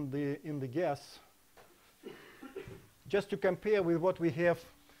in the gas, just to compare with what we have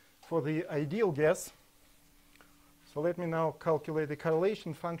for the ideal gas. So let me now calculate the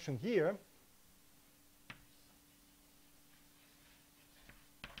correlation function here.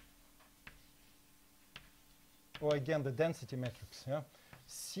 Or again, the density matrix. Yeah,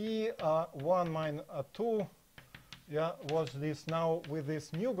 C1 minus 2. Yeah, was this now with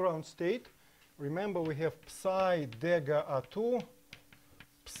this new ground state? Remember, we have psi dega R2,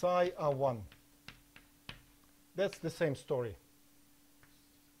 psi R1. That's the same story.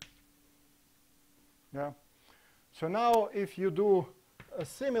 Yeah. So now, if you do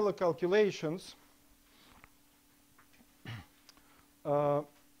similar calculations,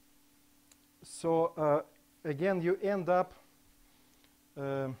 again, you end up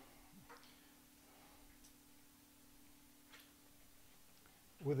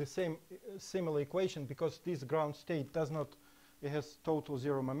with the same similar equation, because this ground state does not, it has total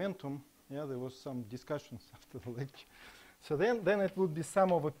zero momentum. Yeah, there was some discussions after the lecture. So then it would be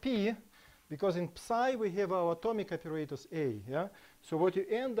sum over p, because in psi we have our atomic operators a. Yeah, so what you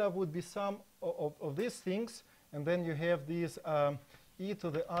end up would be sum of these things, and then you have these e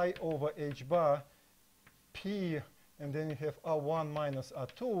to the I over h bar p, and then you have R1 minus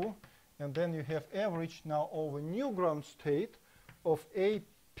R2, and then you have average now over new ground state of AP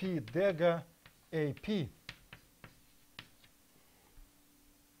dega AP.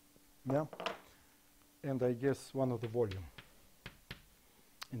 Yeah, and I guess one of the volume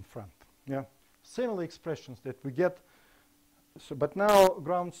in front. Yeah, similar expressions that we get. So, but now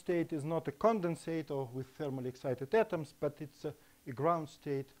ground state is not a condensate or with thermally excited atoms, but it's a ground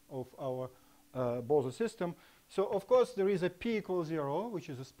state of our Bose system. So of course there is a p equals 0, which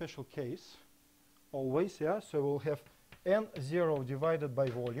is a special case, always. Yeah, so we'll have n0 divided by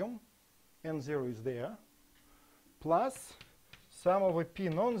volume. N0 is there, plus sum over p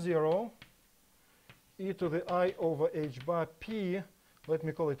non-zero, e to the I over h bar p, let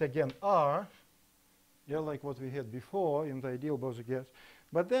me call it again r, yeah, like what we had before in the ideal Bose gas.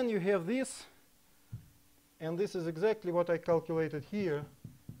 But then you have this, and this is exactly what I calculated here.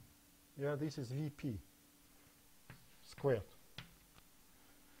 Yeah, this is Vp squared.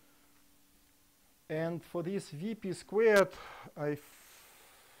 And for this Vp squared, I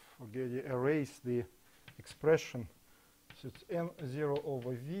already erased the expression. So it's n0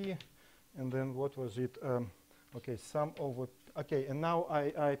 over v, and then what was it? Okay, sum over, okay, and now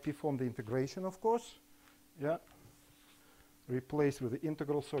I perform the integration, of course. Yeah, replace with the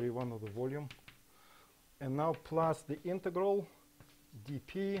integral, sorry, one of the volume. And now plus the integral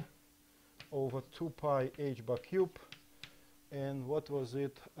dp over 2 pi h bar cube. And what was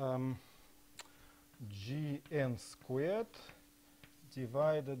it? Gn squared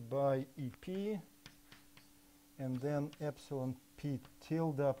divided by ep, and then epsilon p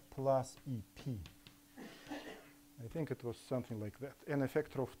tilde plus ep. I think it was something like that, and a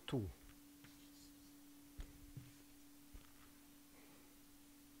factor of 2.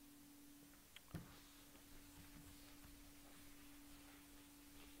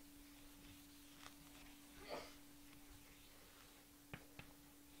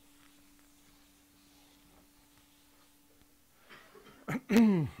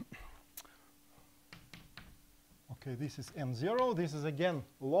 Okay, this is n0. This is again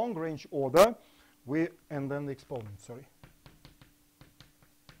long-range order. And then the exponent, sorry.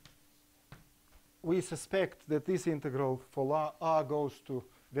 We suspect that this integral for r goes to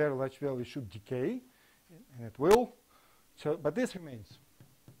very large value should decay, and it will. So, but this remains.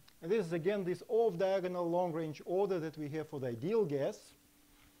 And this is again this off-diagonal long-range order that we have for the ideal gas.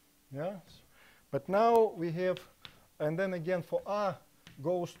 Yeah. But now we have, and then again for r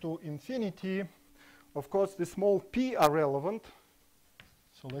goes to infinity, of course the small p are relevant.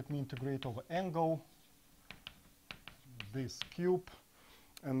 So let me integrate over angle, this cube,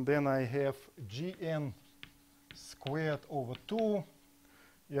 and then I have gn squared over 2.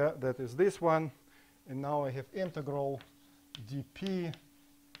 Yeah, that is this one. And now I have integral dp.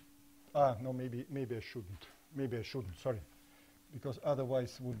 No, maybe I shouldn't. Maybe I shouldn't, sorry. Because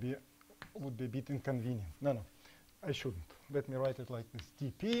otherwise would be a bit inconvenient. No, I shouldn't. Let me write it like this.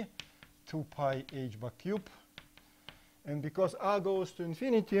 dp 2 pi h bar cube. And because r goes to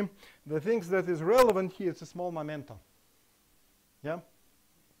infinity, the things that is relevant here is a small momenta. Yeah?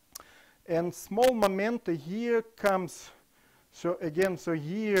 And small momenta here comes, so again, so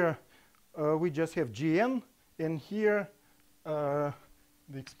here we just have gn, and here the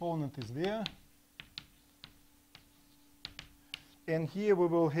exponent is there. And here we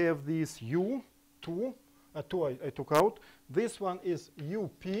will have this u2, I took out. This one is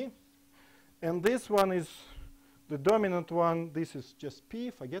up, and this one is the dominant one. This is just p,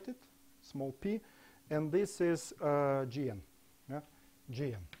 forget it, small p, and this is gn, yeah?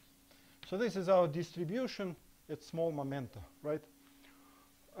 Gn. So this is our distribution at small momenta, right?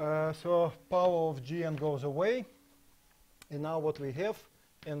 So power of gn goes away, and now what we have,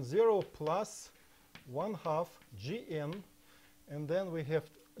 n0 plus 1/2 gn, and then we have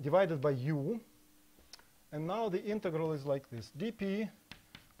divided by u, and now the integral is like this: dp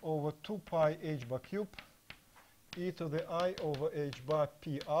over 2 pi h bar cube e to the I over h bar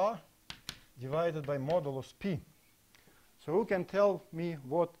pr divided by modulus p. So who can tell me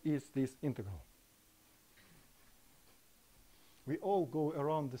what is this integral? We all go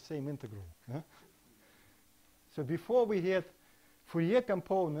around the same integral. Huh? So before we had Fourier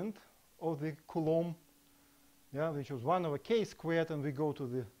component of the Coulomb, yeah, which was 1 over k squared, and we go to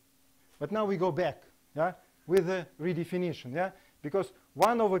the, but now we go back, yeah, with the redefinition, yeah, because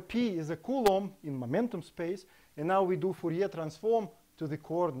 1 over p is a Coulomb in momentum space, and now we do Fourier transform to the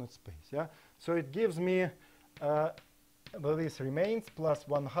coordinate space, yeah. So it gives me, well, this remains plus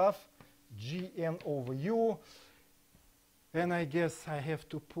 1/2 gn over u, and I guess I have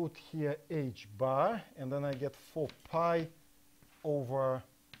to put here h bar, and then I get 4 pi over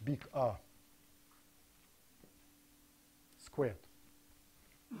big R squared.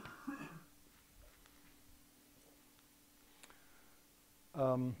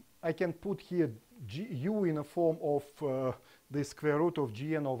 I can put here u in a form of the square root of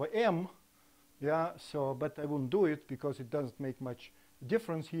gn over m. Yeah, so, but I won't do it because it doesn't make much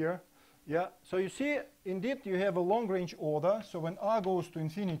difference here. Yeah, so you see, indeed, you have a long-range order. So when r goes to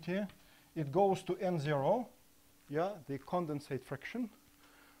infinity, it goes to n0, yeah, the condensate fraction.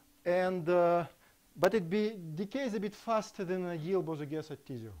 And, but it decays a bit faster than a yield Bose gas at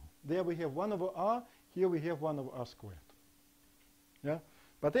T0. There we have 1 over r, here we have 1 over r squared. Yeah,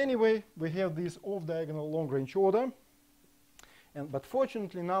 but anyway, we have this off-diagonal long-range order. But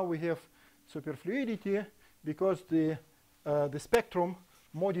fortunately, now we have superfluidity because the spectrum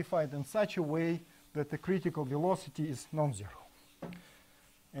modified in such a way that the critical velocity is non-zero.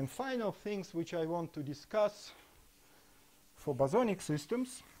 And final things which I want to discuss for bosonic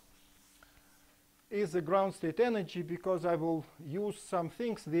systems is the ground state energy, because I will use some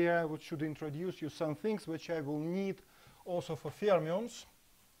things there which should introduce you some things which I will need also for fermions.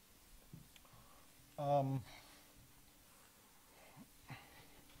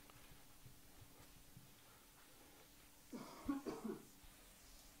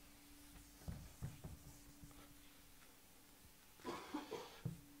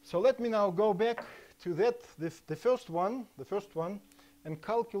 So let me now go back to that, the first one, and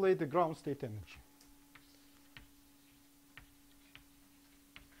calculate the ground state energy.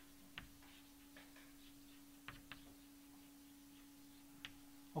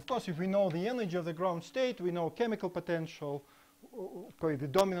 Of course, if we know the energy of the ground state, we know chemical potential, okay, the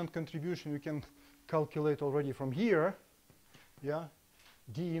dominant contribution we can calculate already from here. Yeah,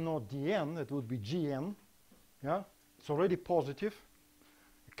 d naught dn, that would be gn. Yeah, it's already positive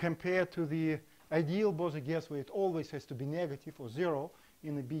compared to the ideal Bose gas where it always has to be negative or 0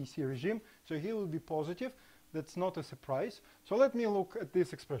 in a BEC regime. So here will be positive. That's not a surprise. So let me look at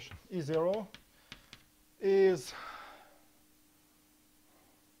this expression. E0 is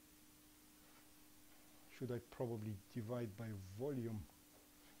should I probably divide by volume?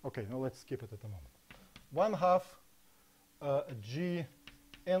 Okay, now let's skip it at the moment. 1/2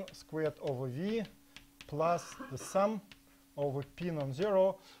 Gn squared over V plus the sum over P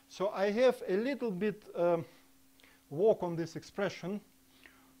non-zero. So I have a little bit work on this expression.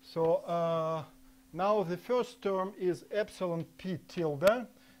 So now the first term is epsilon P tilde,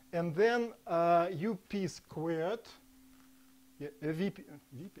 and then UP squared, yeah, VP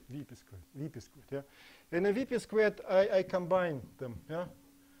squared, yeah. And a VP squared, I combine them, yeah,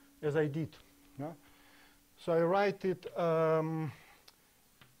 as I did. Yeah. So I write it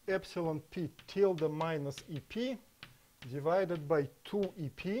epsilon P tilde minus EP divided by 2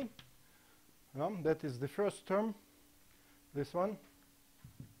 EP. That is the first term, this one.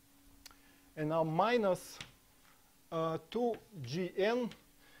 And now minus 2 Gn.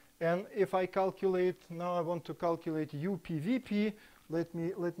 And if I calculate, now I want to calculate UPVP. Let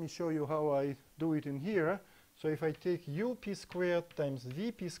me show you how I do it in here. So if I take UP squared times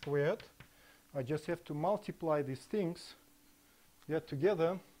VP squared, I just have to multiply these things, yeah,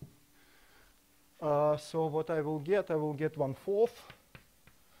 together. So what I will get 1/4.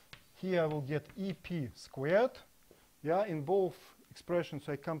 Here I will get EP squared. Yeah, in both expressions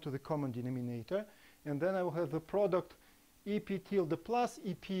I come to the common denominator, and then I will have the product EP tilde plus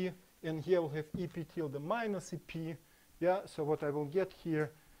EP, and here I will have EP tilde minus EP. Yeah, so what I will get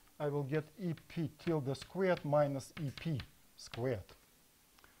here, I will get EP tilde squared minus EP squared.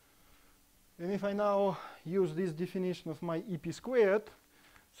 And if I now use this definition of my EP squared,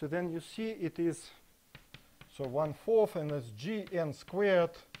 so then you see it is, so 1/4, and that's Gn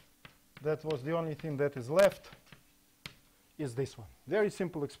squared. That was the only thing that is left, is this one. Very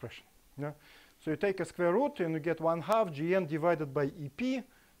simple expression. Yeah? So you take a square root and you get 1/2 Gn divided by EP.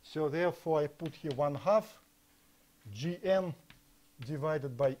 So therefore I put here 1/2 Gn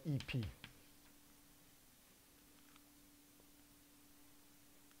divided by EP.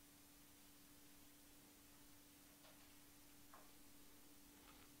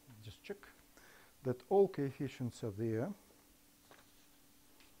 Just check that all coefficients are there.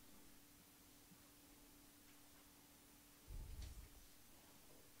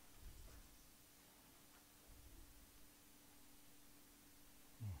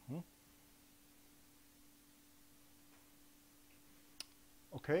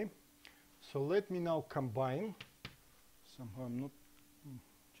 Okay, so let me now combine. Somehow I'm not,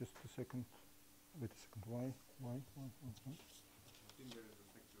 just a second, wait a second, why? I think there is a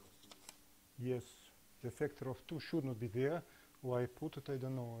factor of 2. Yes, the factor of 2 should not be there. Why I put it, I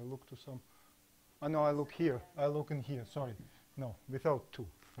don't know. I look to some, no, I look here. I look in here, sorry. No, without 2,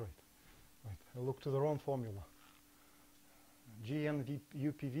 right. I look to the wrong formula. Gn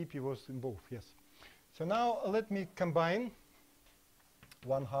UPVP was in both, yes. So now let me combine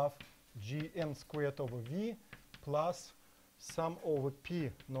 1/2 Gn squared over V plus sum over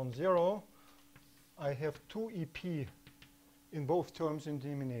P non-zero. I have 2 EP in both terms in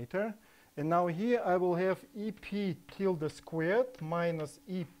denominator. And now here I will have EP tilde squared minus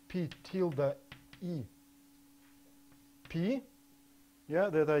EP tilde EP. Yeah,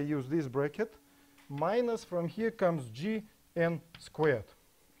 that I use this bracket. Minus from here comes Gn squared.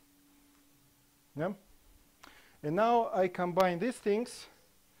 Yeah? And now I combine these things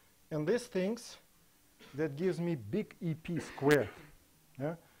and these things. That gives me big EP squared.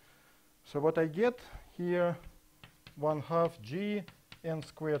 Yeah? So what I get here, 1/2 Gn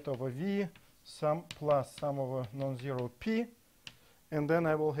squared over V, sum plus sum over non-zero P. And then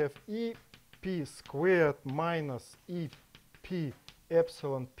I will have EP squared minus EP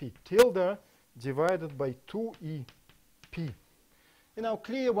epsilon P tilde divided by 2EP. And now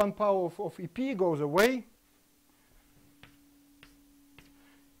clear 1 power of EP goes away.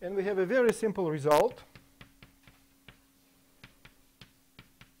 And we have a very simple result.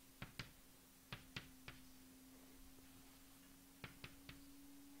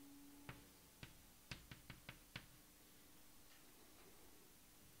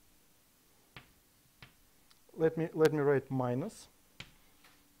 Let me write minus,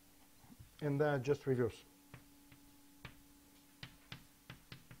 and then just reverse.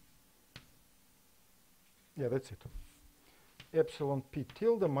 Yeah, that's it. Epsilon P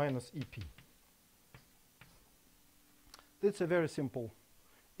tilde minus EP. That's a very simple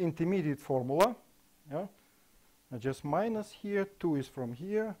intermediate formula. Yeah? I just minus here, 2 is from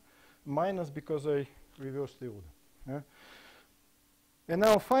here, minus because I reversed the order. Yeah? And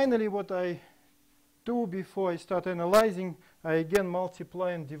now finally what I do before I start analyzing, I again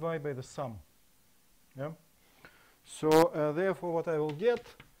multiply and divide by the sum. Yeah? So therefore what I will get,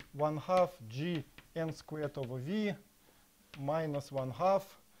 1/2 Gn squared over V minus 1/2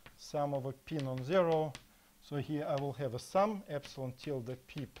 sum over P non-zero So here I will have a sum epsilon tilde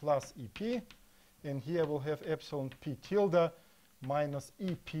p plus EP, and here I will have epsilon p tilde minus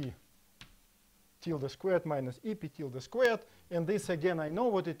EP tilde squared minus EP tilde squared. And this again, I know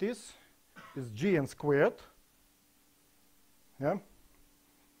what it is gn squared. Yeah.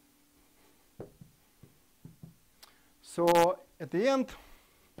 So at the end,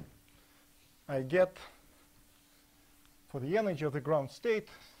 I get, for the energy of the ground state,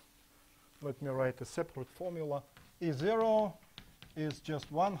 let me write a separate formula. E0 is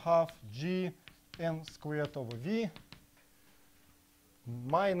just 1/2 gn squared over v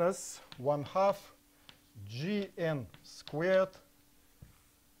minus 1/2 gn squared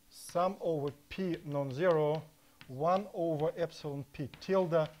sum over p non-zero 1 over epsilon p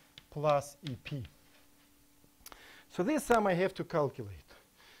tilde plus EP. So this sum I have to calculate.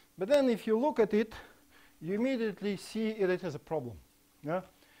 But then if you look at it, you immediately see it has a problem. Yeah?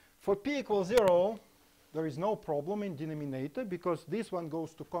 For p equals 0, there is no problem in denominator because this one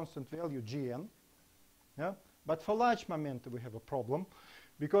goes to constant value gn. Yeah? But for large momenta, we have a problem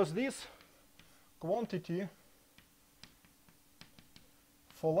because this quantity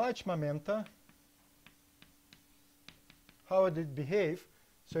for large momenta, how did it behave?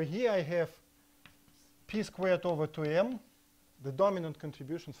 So here I have p squared over 2m, the dominant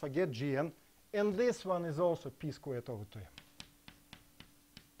contributions, forget gn, and this one is also p squared over 2m.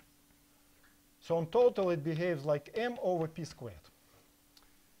 So in total, it behaves like m over p squared.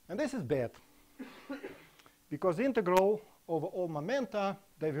 And this is bad because integral over all momenta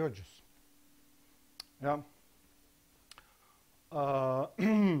diverges. Yeah.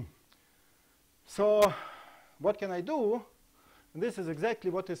 So what can I do? And this is exactly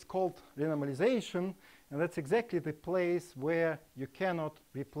what is called renormalization, and that's exactly the place where you cannot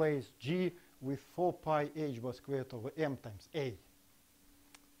replace g with 4 pi h bar squared over m times a.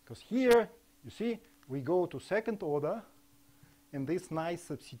 Because here, you see, we go to second order, and this nice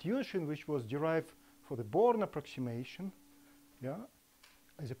substitution, which was derived for the Born approximation, yeah,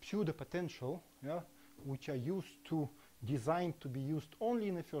 as a pseudo potential, yeah, which are used to designed to be used only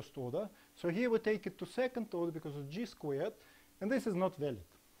in the first order. So here we take it to second order because of g squared, and this is not valid.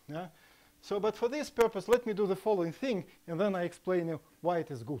 Yeah? So, but for this purpose, let me do the following thing, and then I explain you why it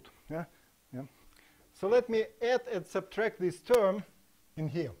is good. Yeah? Yeah. So let me add and subtract this term in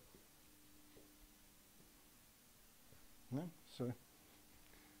here. Yeah? So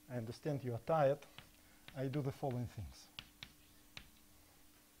I understand you are tired. I do the following things.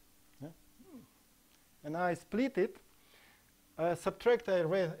 Yeah? And I split it. Subtract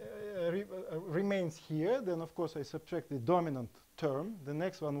remains here. Then, of course, I subtract the dominant term. The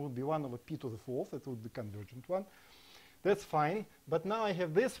next one would be 1 over p to the 4th. That would be convergent one. That's fine. But now I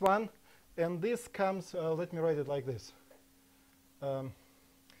have this one, and this comes, let me write it like this.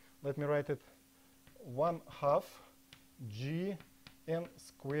 Let me write it 1/2 g n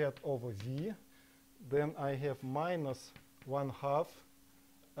squared over v. Then I have minus 1/2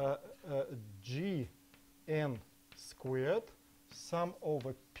 g n squared sum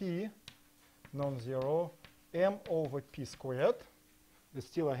over p non-zero m over p squared. But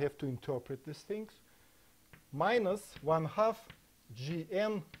still I have to interpret these things. Minus 1/2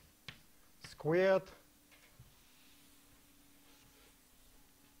 gn squared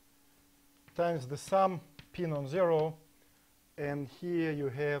times the sum p non-zero, and here you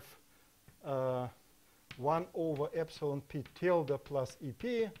have 1 over epsilon p tilde plus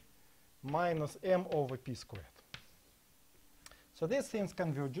EP minus m over p squared. So this thing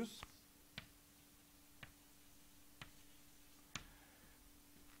converges.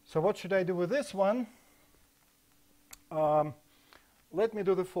 So what should I do with this one? Let me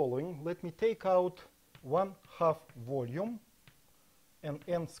do the following. Let me take out 1/2 volume and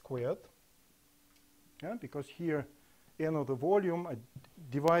n squared. Yeah, because here n of the volume I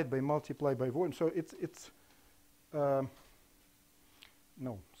divide by multiply by volume. So it's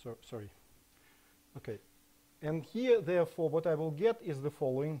no, sorry. Okay. And here, therefore, what I will get is the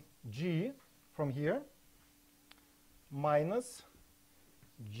following: g from here minus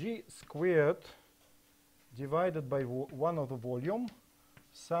g squared divided by 1 of the volume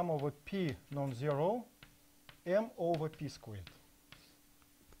sum over p non-zero m over p squared.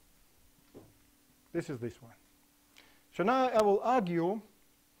 This is this one. So now I will argue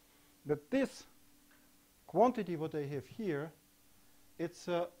that this quantity what I have here, it's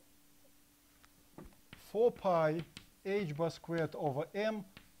 4 pi h bar squared over m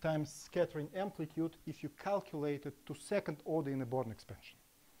times scattering amplitude if you calculate it to second order in the Born expansion.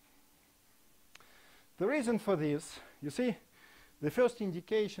 The reason for this, you see, the first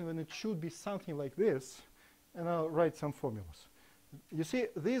indication when it should be something like this, and I'll write some formulas. You see,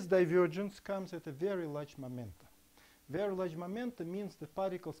 this divergence comes at a very large momenta. Very large momenta means the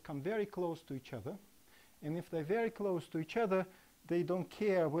particles come very close to each other. And if they're very close to each other, they don't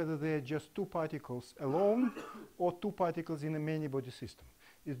care whether they're just two particles alone or two particles in a many-body system.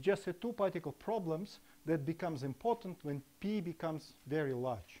 It's just a two-particle problems that becomes important when P becomes very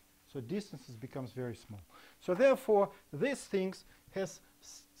large. So distances becomes very small. So therefore, these things has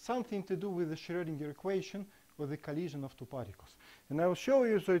something to do with the Schrödinger equation with the collision of two particles. And I will show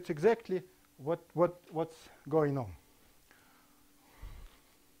you, so it's exactly what's going on.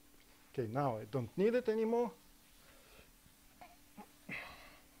 Okay, now I don't need it anymore.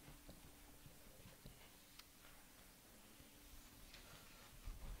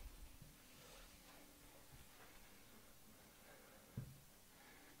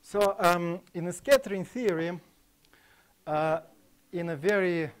 So in a scattering theory, in a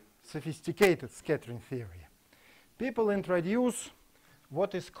very sophisticated scattering theory, people introduce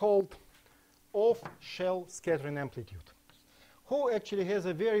what is called off-shell scattering amplitude. Who actually has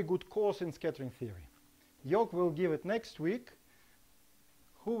a very good course in scattering theory? Jörg will give it next week.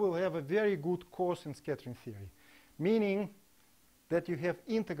 Who will have a very good course in scattering theory? Meaning that you have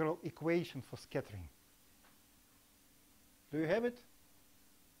integral equation for scattering. Do you have it?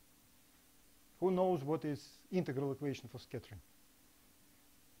 Who knows what is integral equation for scattering?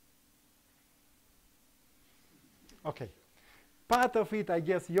 Okay. Part of it, I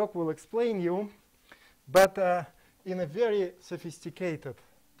guess, Jörg will explain you. But in a very sophisticated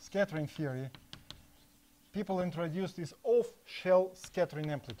scattering theory, people introduce this off-shell scattering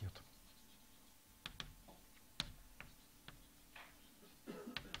amplitude.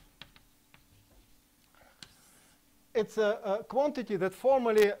 It's a quantity that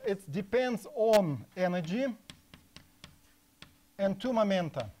formally it depends on energy and two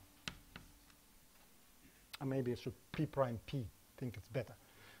momenta. Or maybe I should P prime P, I think it's better.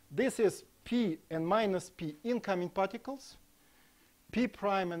 This is P and minus P incoming particles, P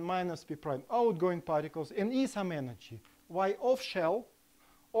prime and minus P prime outgoing particles, and E some energy. Why off-shell?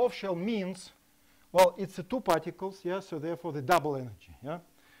 Off-shell means, well, it's the two particles, yeah, so therefore the double energy, yeah.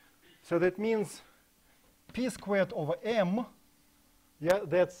 So that means P squared over M, yeah,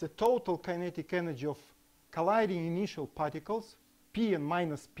 that's the total kinetic energy of colliding initial particles, P and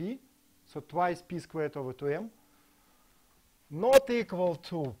minus P, so twice P squared over 2M, not equal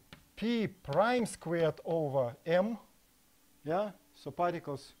to P prime squared over M, yeah, so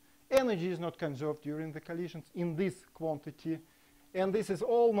particles energy is not conserved during the collisions in this quantity, and this is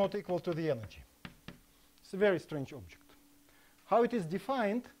all not equal to the energy. It's a very strange object. How it is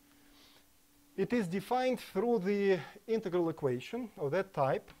defined? It is defined through the integral equation of that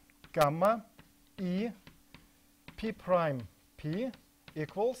type, gamma E P prime P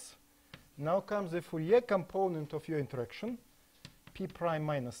equals, now comes the Fourier component of your interaction, P prime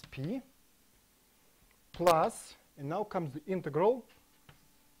minus P, plus, and now comes the integral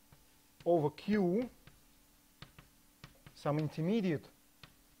over Q, some intermediate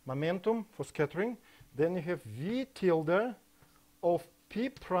momentum for scattering. Then you have V tilde of P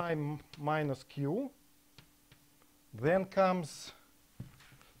prime minus Q. Then comes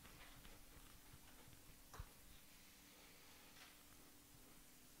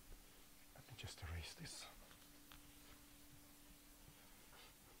let me just erase this.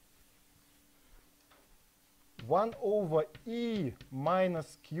 One over E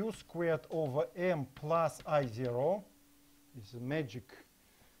minus Q squared over M plus I0 is a magic,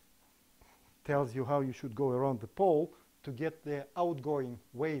 tells you how you should go around the pole to get the outgoing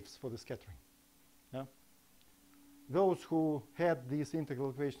waves for the scattering. Yeah? Those who had these integral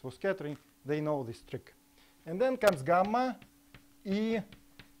equations for scattering, they know this trick. And then comes gamma E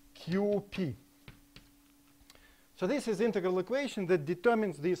Q P. So this is integral equation that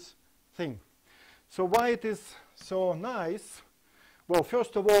determines this thing. So why it is so nice? Well,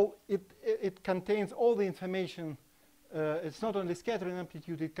 first of all, it contains all the information. It's not only scattering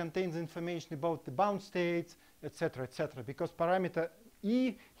amplitude, it contains information about the bound states, etc., etc. Because parameter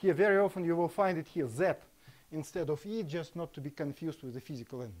E, here very often you will find it here Z instead of E, just not to be confused with the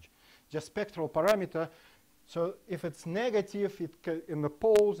physical energy. Just spectral parameter. So if it's negative, in the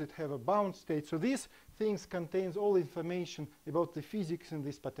poles it have a bound state. So these things contains all information about the physics in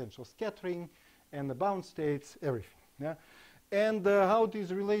this potential scattering and the bound states, everything. Yeah? And how it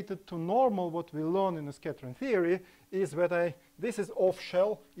is related to normal, what we learn in the scattering theory, is that this is off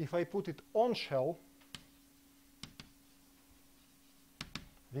shell. If I put it on shell,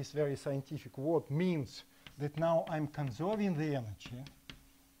 this very scientific word means that now I'm conserving the energy.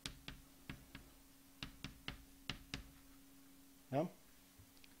 Yeah?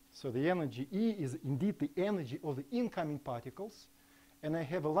 So the energy E is indeed the energy of the incoming particles. and I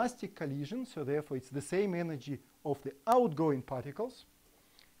have elastic collision, so therefore it's the same energy of the outgoing particles,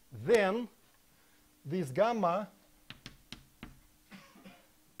 then this gamma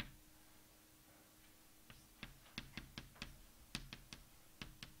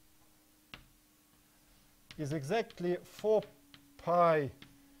is exactly 4 pi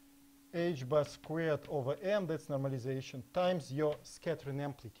h bar squared over m, that's normalization, times your scattering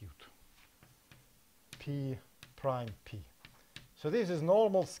amplitude, p prime p. So this is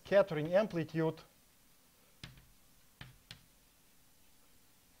normal scattering amplitude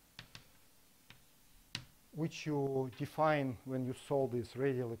which you define when you solve these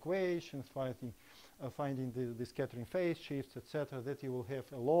radial equations, finding the scattering phase shifts, etc., that you will have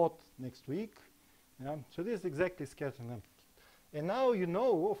a lot next week. Yeah? So this is exactly scattering amplitude. And now you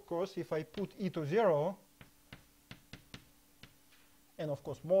know, of course, if I put e to 0, and of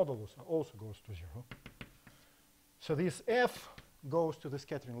course modulus also goes to 0. So this f goes to the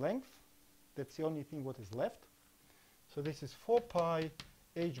scattering length. That's the only thing what is left. So this is 4 pi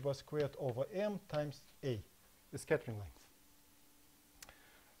h bar squared over m times a, the scattering length.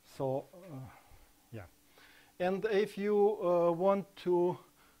 So, yeah. And if you want to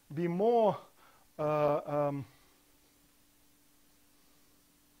be more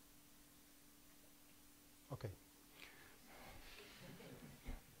okay.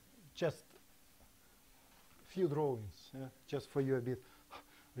 Just a few drawings, just for you a bit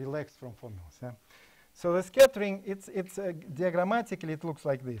relaxed from formulas. Yeah? So the scattering, it's diagrammatically, it looks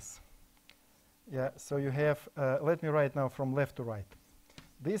like this. Yeah, so you have, let me write now from left to right.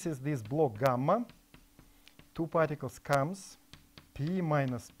 This is this block gamma. 2 particles comes, p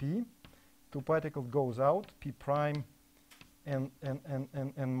minus p. 2 particles goes out, p prime and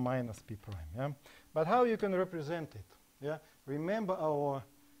minus p prime. Yeah? But how you can represent it? Yeah? Remember our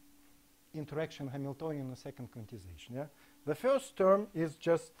interaction Hamiltonian and second quantization. Yeah? The first term is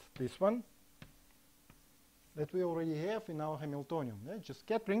just this one that we already have in our Hamiltonian. Yeah? Just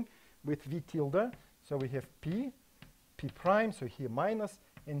scattering with v tilde. So we have p, p prime, so here minus,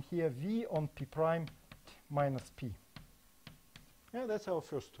 and here v on p prime minus p. Yeah, that's our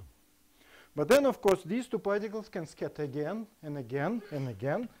first term. But then, of course, these 2 particles can scatter again and again and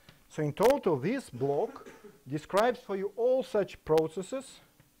again. So in total, this block describes for you all such processes.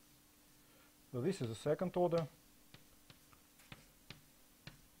 So this is the second order.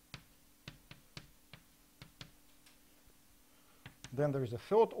 Then there is a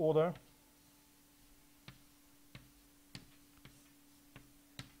third order.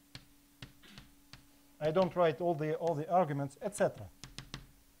 I don't write all the arguments, etc.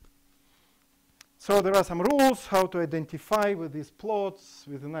 So there are some rules how to identify with these plots,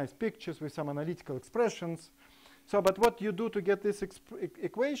 with the nice pictures, with some analytical expressions. So, but what you do to get this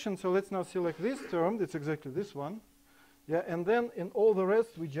equation, so let's now select this term, it's exactly this one. Yeah, and then in all the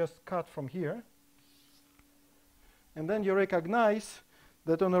rest, we just cut from here. And then you recognize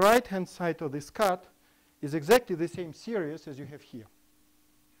that on the right-hand side of this cut is exactly the same series as you have here.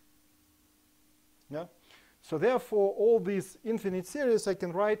 Yeah? So therefore, all these infinite series I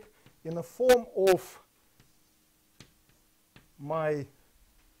can write in the form of my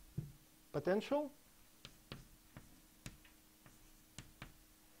potential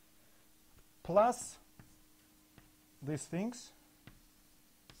plus these things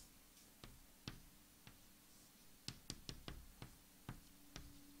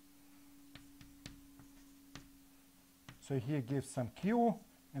so here gives some q,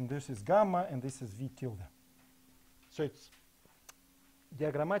 and this is gamma, and this is v tilde. So it's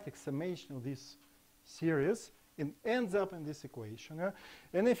diagrammatic summation of this series and ends up in this equation.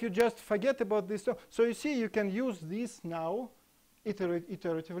 And if you just forget about this, so you see you can use this now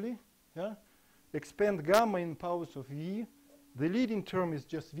iteratively. Yeah? Expand gamma in powers of v. The leading term is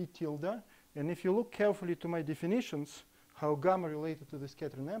just v tilde. And if you look carefully to my definitions, how gamma related to the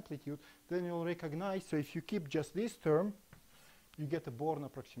scattering amplitude, then you'll recognize, so if you keep just this term, you get a Born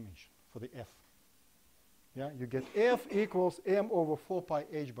approximation for the f. Yeah, you get f equals m over 4 pi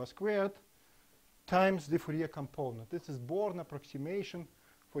h bar squared times the Fourier component. This is Born approximation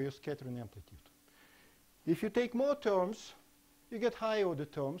for your scattering amplitude. If you take more terms, you get higher order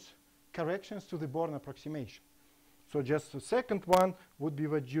terms, corrections to the Born approximation. So just the second one would be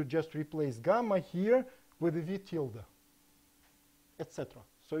what you just replace gamma here with the v tilde, etc.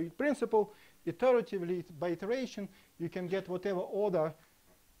 So in principle, iteratively, by iteration, you can get whatever order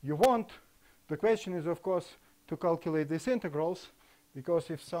you want. The question is, of course, to calculate these integrals, because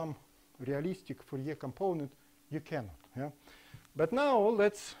if some realistic Fourier component, you cannot. Yeah? But now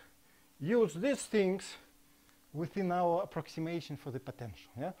let's use these things within our approximation for the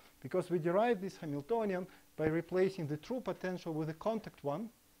potential. Yeah? Because we derive this Hamiltonian by replacing the true potential with the contact one.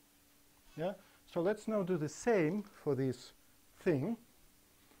 Yeah. So let's now do the same for this thing.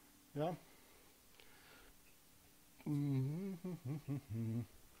 Yeah.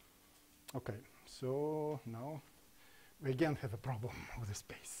 Okay. So now we again have a problem with the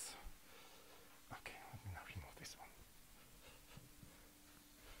space. Okay. Let me now remove this one.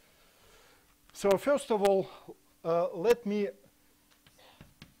 So first of all, let me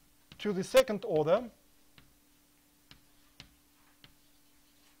to the second order.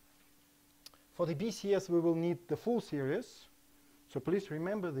 For the BCS, we will need the full series. So please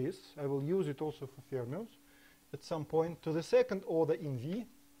remember this. I will use it also for fermions at some point. To the second order in V,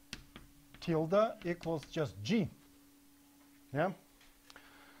 tilde equals just G. Yeah.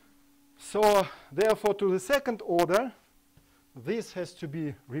 So therefore, to the second order, this has to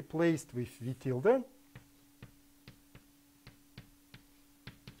be replaced with V tilde.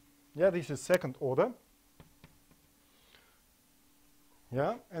 Yeah, this is second order.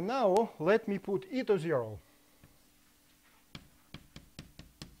 Yeah, and now let me put e to 0.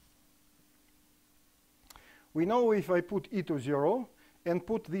 We know if I put e to 0 and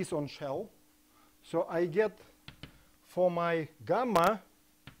put this on shell, so I get for my gamma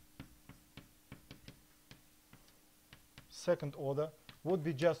second order would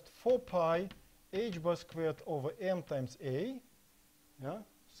be just 4 pi h bar squared over m times a, yeah,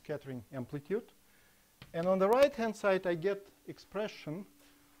 scattering amplitude. And on the right hand side I get expression.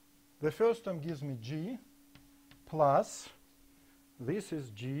 The first term gives me G plus this is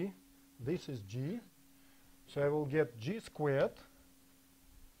G, this is G. So I will get G squared,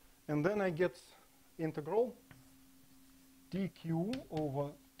 and then I get integral dq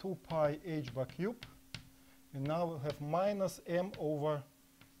over 2 pi h bar cube, and now we'll have minus m over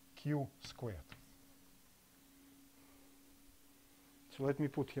q squared. So let me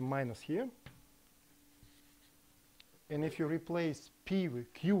put here minus here. And if you replace P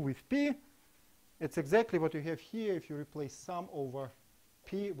with Q with P, it's exactly what you have here if you replace sum over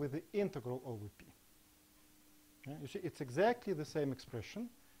P with the integral over P. Yeah, you see, it's exactly the same expression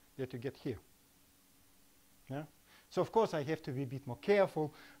that you get here. Yeah? So of course I have to be a bit more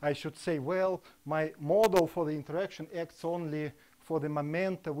careful. I should say, well, my model for the interaction acts only for the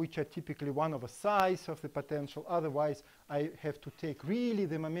momenta which are typically 1 over size of the potential. Otherwise, I have to take really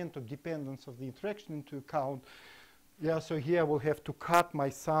the moment of dependence of the interaction into account. Yeah, so here I will have to cut my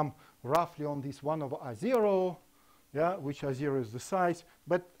sum roughly on this 1 over R0, yeah, which R0 is the size.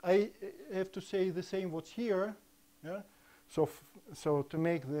 But I have to say the same what's here. Yeah? So to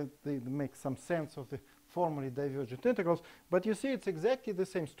make make some sense of the formally divergent integrals. But you see, it's exactly the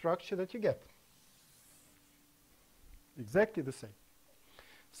same structure that you get. Exactly the same.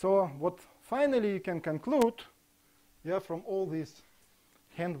 So what finally you can conclude, yeah, from all these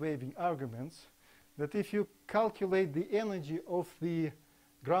hand-waving arguments, that if you calculate the energy of the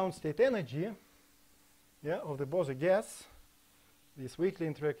ground state energy, yeah, of the Bose gas, this weakly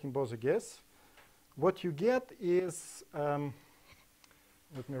interacting Bose gas, what you get is,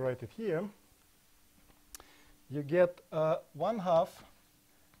 let me write it here, you get 1/2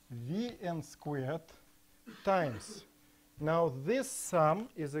 Vn squared times. Now this sum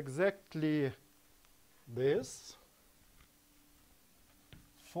is exactly this.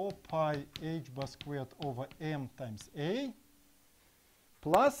 4 pi h bar squared over m times a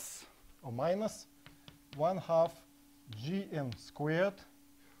plus or minus 1/2 gn squared,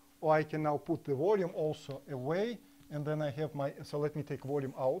 or I can now put the volume also away, and then I have my, so let me take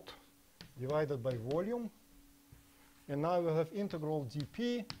volume out, divided by volume, and now we'll have integral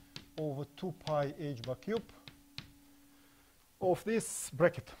dp over 2 pi h bar cube of this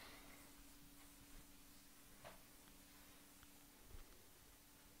bracket.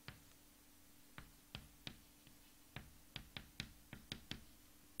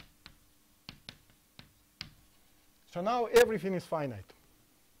 So now everything is finite.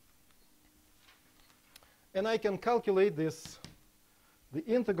 And I can calculate this, the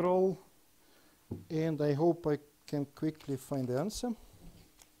integral, and I hope I can quickly find the answer.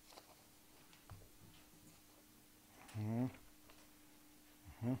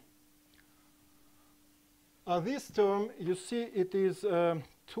 This term, you see, it is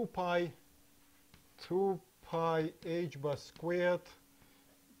 2 pi h bar squared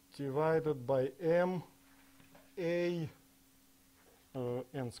divided by m a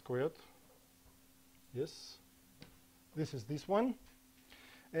n squared. Yes, this is this one.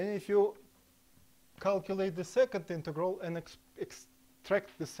 And if you calculate the second integral and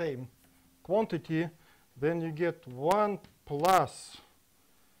extract the same quantity, then you get 1 plus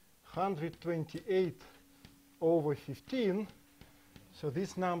 128 over 15. So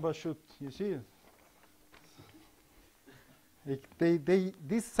this number should, you see,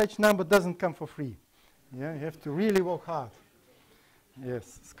 This such number doesn't come for free. Yeah, you have to really work hard.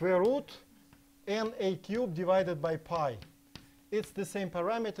 Yes, square root NA cubed divided by pi. It's the same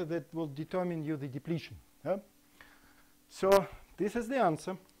parameter that will determine you the depletion. Yeah? So this is the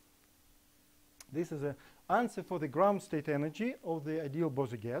answer. This is an answer for the ground state energy of the ideal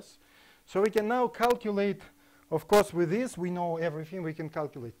Bose gas. So we can now calculate, of course, with this we know everything. We can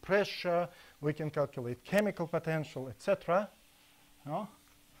calculate pressure, we can calculate chemical potential, etc. No?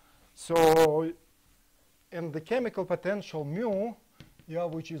 So, and the chemical potential mu, yeah,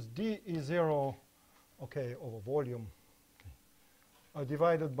 which is d is 0, okay, over volume, okay,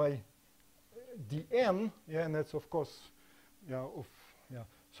 divided by dn, yeah, and that's of course, yeah, yeah.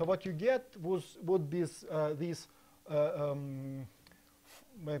 So what you get would be this,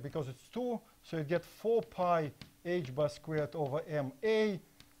 because it's 2, so you get 4 pi h bar squared over ma,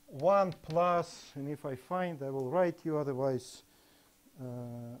 1 plus, and if I find, I will write you, otherwise, do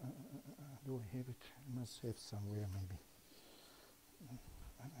I have it? I must have somewhere maybe.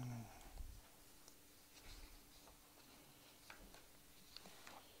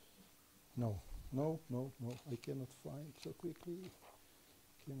 No, I cannot find so quickly.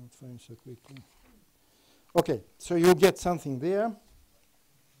 Okay, so you get something there.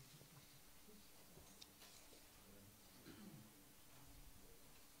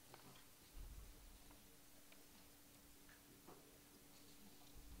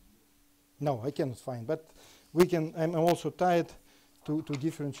 No, I cannot find, but we can. I'm also tired to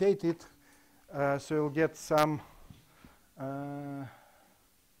differentiate it, so you'll get some.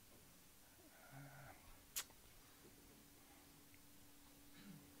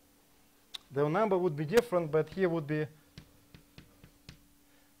 The number would be different, but here would be.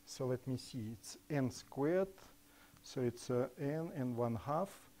 So let me see. It's n squared, so it's n and 1/2.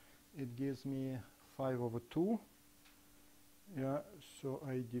 It gives me 5 over 2. Yeah, so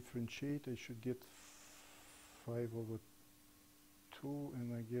I differentiate. I should get 5 over 2,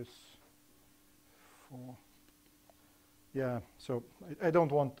 and I guess 4. Yeah, so I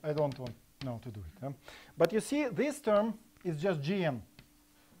don't want now to do it. Huh? But you see, this term is just Gn.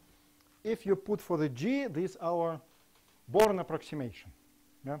 If you put for the G, this is our Born approximation.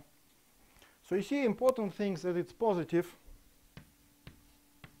 Yeah. So you see, important things that it's positive,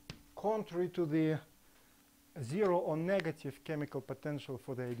 contrary to the 0 or negative chemical potential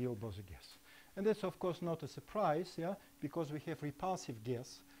for the ideal Bose gas. And that's of course not a surprise, yeah, because we have repulsive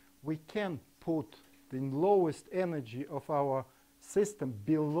gas. We can put the lowest energy of our system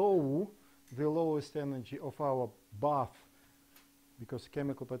below the lowest energy of our bath, because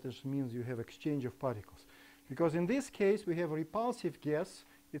chemical potential means you have exchange of particles. Because in this case we have a repulsive gas.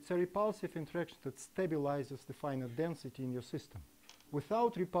 It's a repulsive interaction that stabilizes the finite density in your system.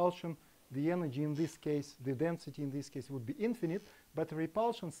 Without repulsion, the energy in this case, the density in this case would be infinite, but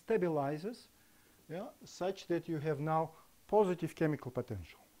repulsion stabilizes, yeah, such that you have now positive chemical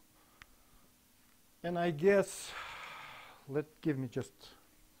potential. And I guess, give me just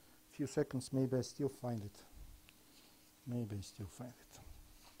a few seconds, maybe I still find it.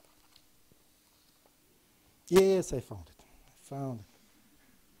 Yes, I found it.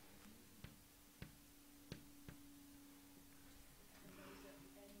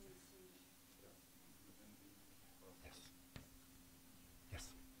 Yes.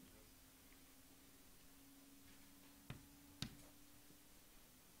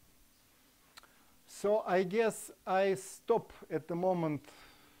 So I guess I stop at the moment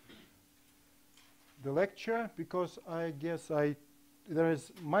the lecture, because I guess there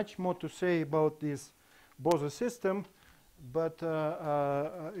is much more to say about this Bose system, but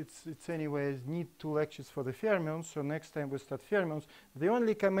it's anyways need 2 lectures for the fermions, so next time we start fermions. The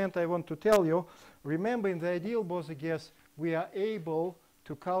only comment I want to tell you, remember in the ideal Bose gas we are able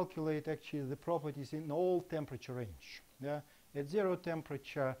to calculate actually the properties in all temperature range. Yeah, at 0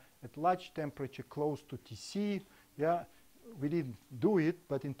 temperature, at large temperature close to Tc. Yeah, we didn't do it,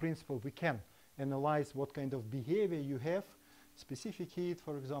 but in principle we can analyze what kind of behavior you have, specific heat,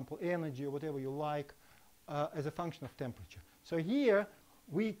 for example, energy, or whatever you like, as a function of temperature. So here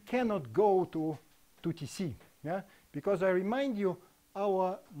we cannot go to Tc, yeah? Because I remind you,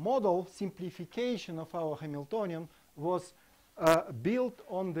 our model simplification of our Hamiltonian was built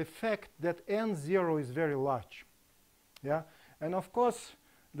on the fact that n0 is very large. Yeah? And of course,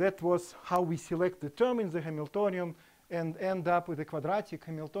 that was how we select the term in the Hamiltonian and end up with a quadratic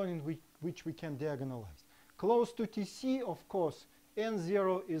Hamiltonian which we can diagonalize. Close to Tc, of course,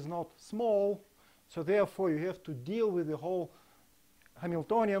 n0 is not small, so therefore you have to deal with the whole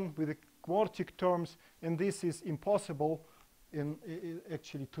Hamiltonian with the quartic terms, and this is impossible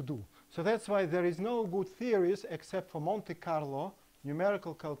actually to do. So that's why there is no good theories except for Monte Carlo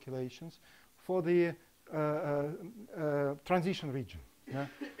numerical calculations for the transition region. Yeah?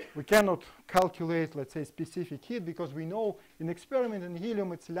 We cannot calculate, let's say, specific heat because we know in experiment in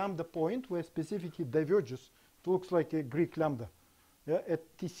helium it's lambda point where specific heat diverges. It looks like a Greek lambda, yeah,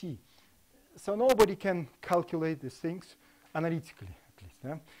 at Tc. So nobody can calculate these things analytically, at least.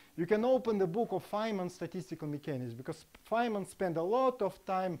 Yeah? You can open the book of Feynman's statistical mechanics because Feynman spent a lot of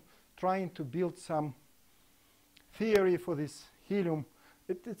time trying to build some theory for this helium.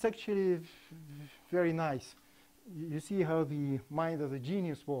 It's actually very nice. You see how the mind of the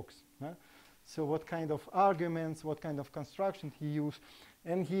genius works. Huh? So what kind of arguments, what kind of construction he used.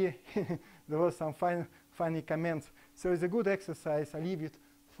 And he there was some funny comments. So it's a good exercise. I leave it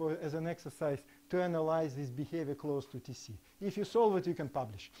for as an exercise to analyze this behavior close to Tc. If you solve it, you can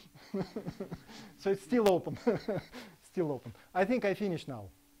publish. So it's still open. Still open. I think I finished now.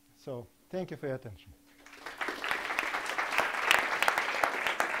 So thank you for your attention.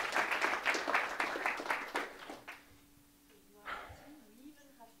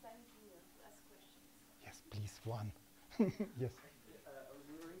 Yes, please, one. Yes. I was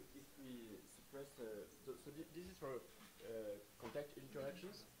wondering if we suppress, this is for contact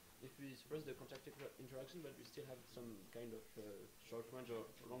interactions. If we suppress the contact interaction, but we still have some kind of short range or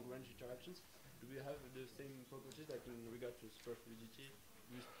long range interactions, do we have the same properties like in regard to superfluidity?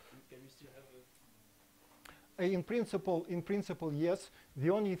 Can we still have in principle, yes. The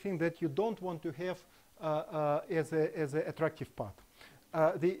only thing that you don't want to have as an attractive part.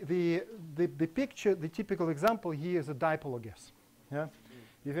 The picture, the typical example here is a dipole gas. Yeah?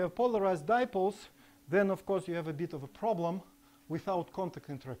 If you have polarized dipoles, then of course you have a bit of a problem without contact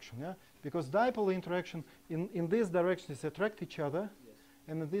interaction. Yeah? Because dipole interaction in this direction is attract each other, yes,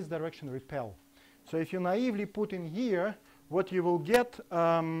 and in this direction repel. So if you naively put in here, what you will get,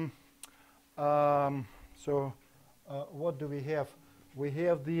 what do we have? We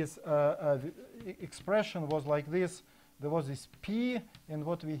have this expression was like this. There was this P, and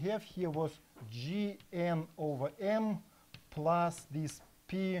what we have here was Gn over m plus this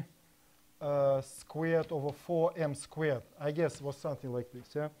P squared over 4m squared. I guess it was something like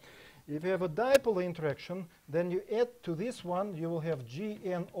this. Yeah? If you have a dipole interaction, then you add to this one, you will have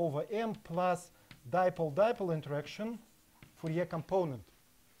Gn over m plus dipole-dipole interaction Fourier component.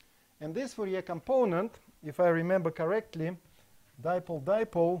 And this Fourier component, if I remember correctly,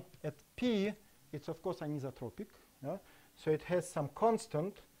 dipole-dipole at P, it's of course anisotropic. Yeah? So it has some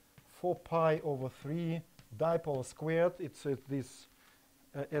constant, 4 pi over 3 dipole squared. It's this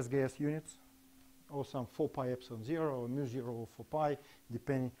SGS units, or some 4 pi epsilon 0 or mu 0 or 4 pi,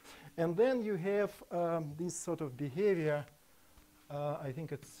 depending. And then you have this sort of behavior. I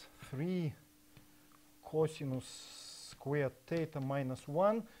think it's 3 cosinus squared theta minus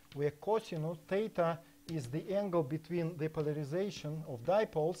 1, where cosinus theta is the angle between the polarization of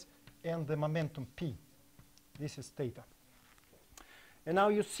dipoles and the momentum p. This is theta. And now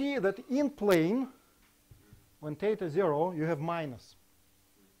you see that in plane, when theta is 0, you have minus.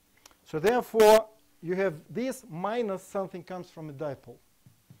 So therefore, you have this minus something comes from a dipole.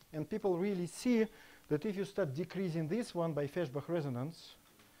 And people really see that if you start decreasing this one by Feshbach resonance,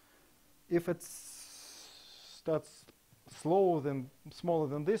 if it starts smaller than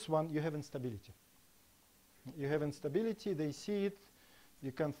this one, you have instability. You have instability, they see it,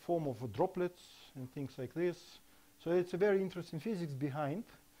 you can form of droplets and things like this. So it's a very interesting physics behind.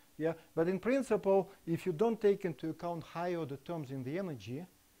 Yeah? But in principle, if you don't take into account higher order terms in the energy,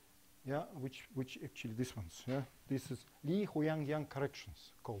 yeah, which actually this one's, yeah? This is Li Huyang Yang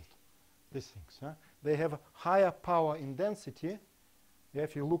corrections called, these things. Yeah? They have higher power in density. Yeah,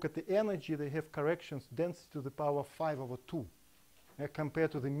 if you look at the energy, they have corrections density to the power 5 over 2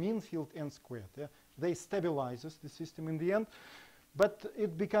 compared to the mean field n squared. Yeah? They stabilizes the system in the end, but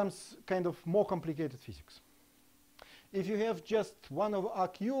it becomes kind of more complicated physics. If you have just 1 over r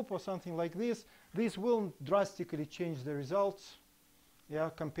cube or something like this will drastically change the results, yeah,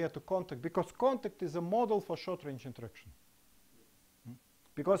 compared to contact, because contact is a model for short-range interaction.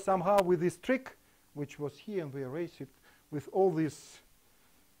 Because somehow with this trick, which was here and we erase it, with all these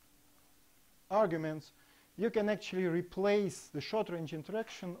arguments, you can actually replace the short-range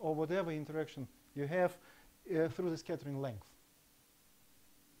interaction or whatever interaction you have through the scattering length.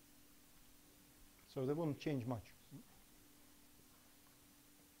 So they won't change much.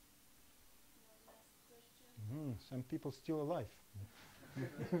 Some people still alive.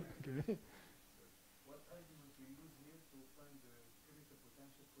 Okay. What argument we use here to find the critical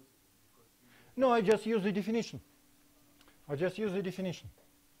potential positive? Because No, I just use the definition. I just use the definition.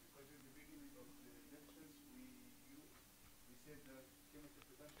 Because at the beginning of the lectures we said that chemical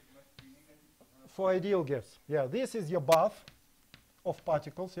potential must be for ideal gas. Yeah, this is your bath of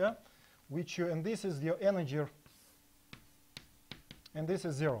particles, yeah, and this is your energy, and this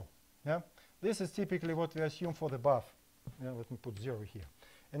is 0. Yeah, this is typically what we assume for the bath. Yeah, let me put 0 here.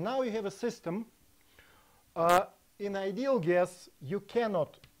 And now you have a system. In ideal gas, you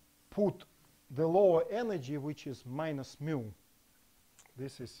cannot put the lower energy, which is minus mu.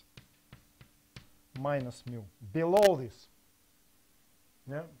 This is minus mu below this.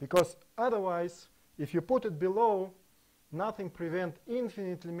 Yeah, because otherwise, if you put it below, nothing prevents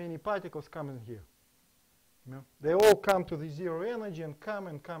infinitely many particles coming here. Yeah? They all come to the 0 energy and come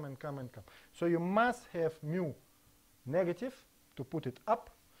and come and come and come. So you must have mu negative to put it up.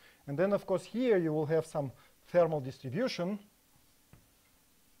 And then, of course, here you will have some thermal distribution.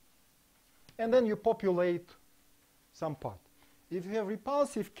 And then you populate some part. If you have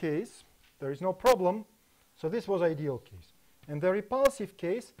repulsive case, there is no problem. So this was ideal case. In the repulsive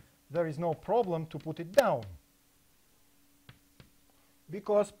case, there is no problem to put it down,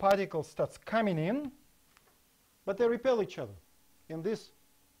 because particles start coming in, but they repel each other. And this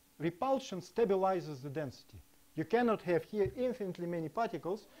repulsion stabilizes the density. You cannot have here infinitely many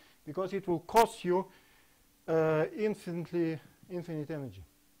particles, because it will cost you infinite energy.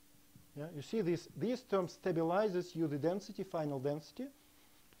 Yeah? You see, this term stabilizes you the density, final density.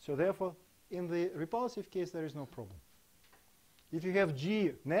 So therefore, in the repulsive case, there is no problem. If you have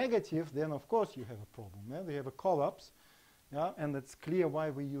G negative, then of course you have a problem. Yeah? We have a collapse. Yeah? And it's clear why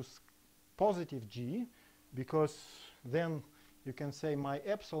we use positive G, because then you can say my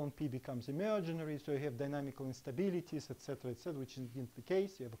epsilon P becomes imaginary, so you have dynamical instabilities, etc., which isn't the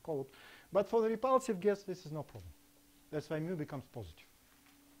case. You have a collapse. But for the repulsive gas, this is no problem. That's why mu becomes positive.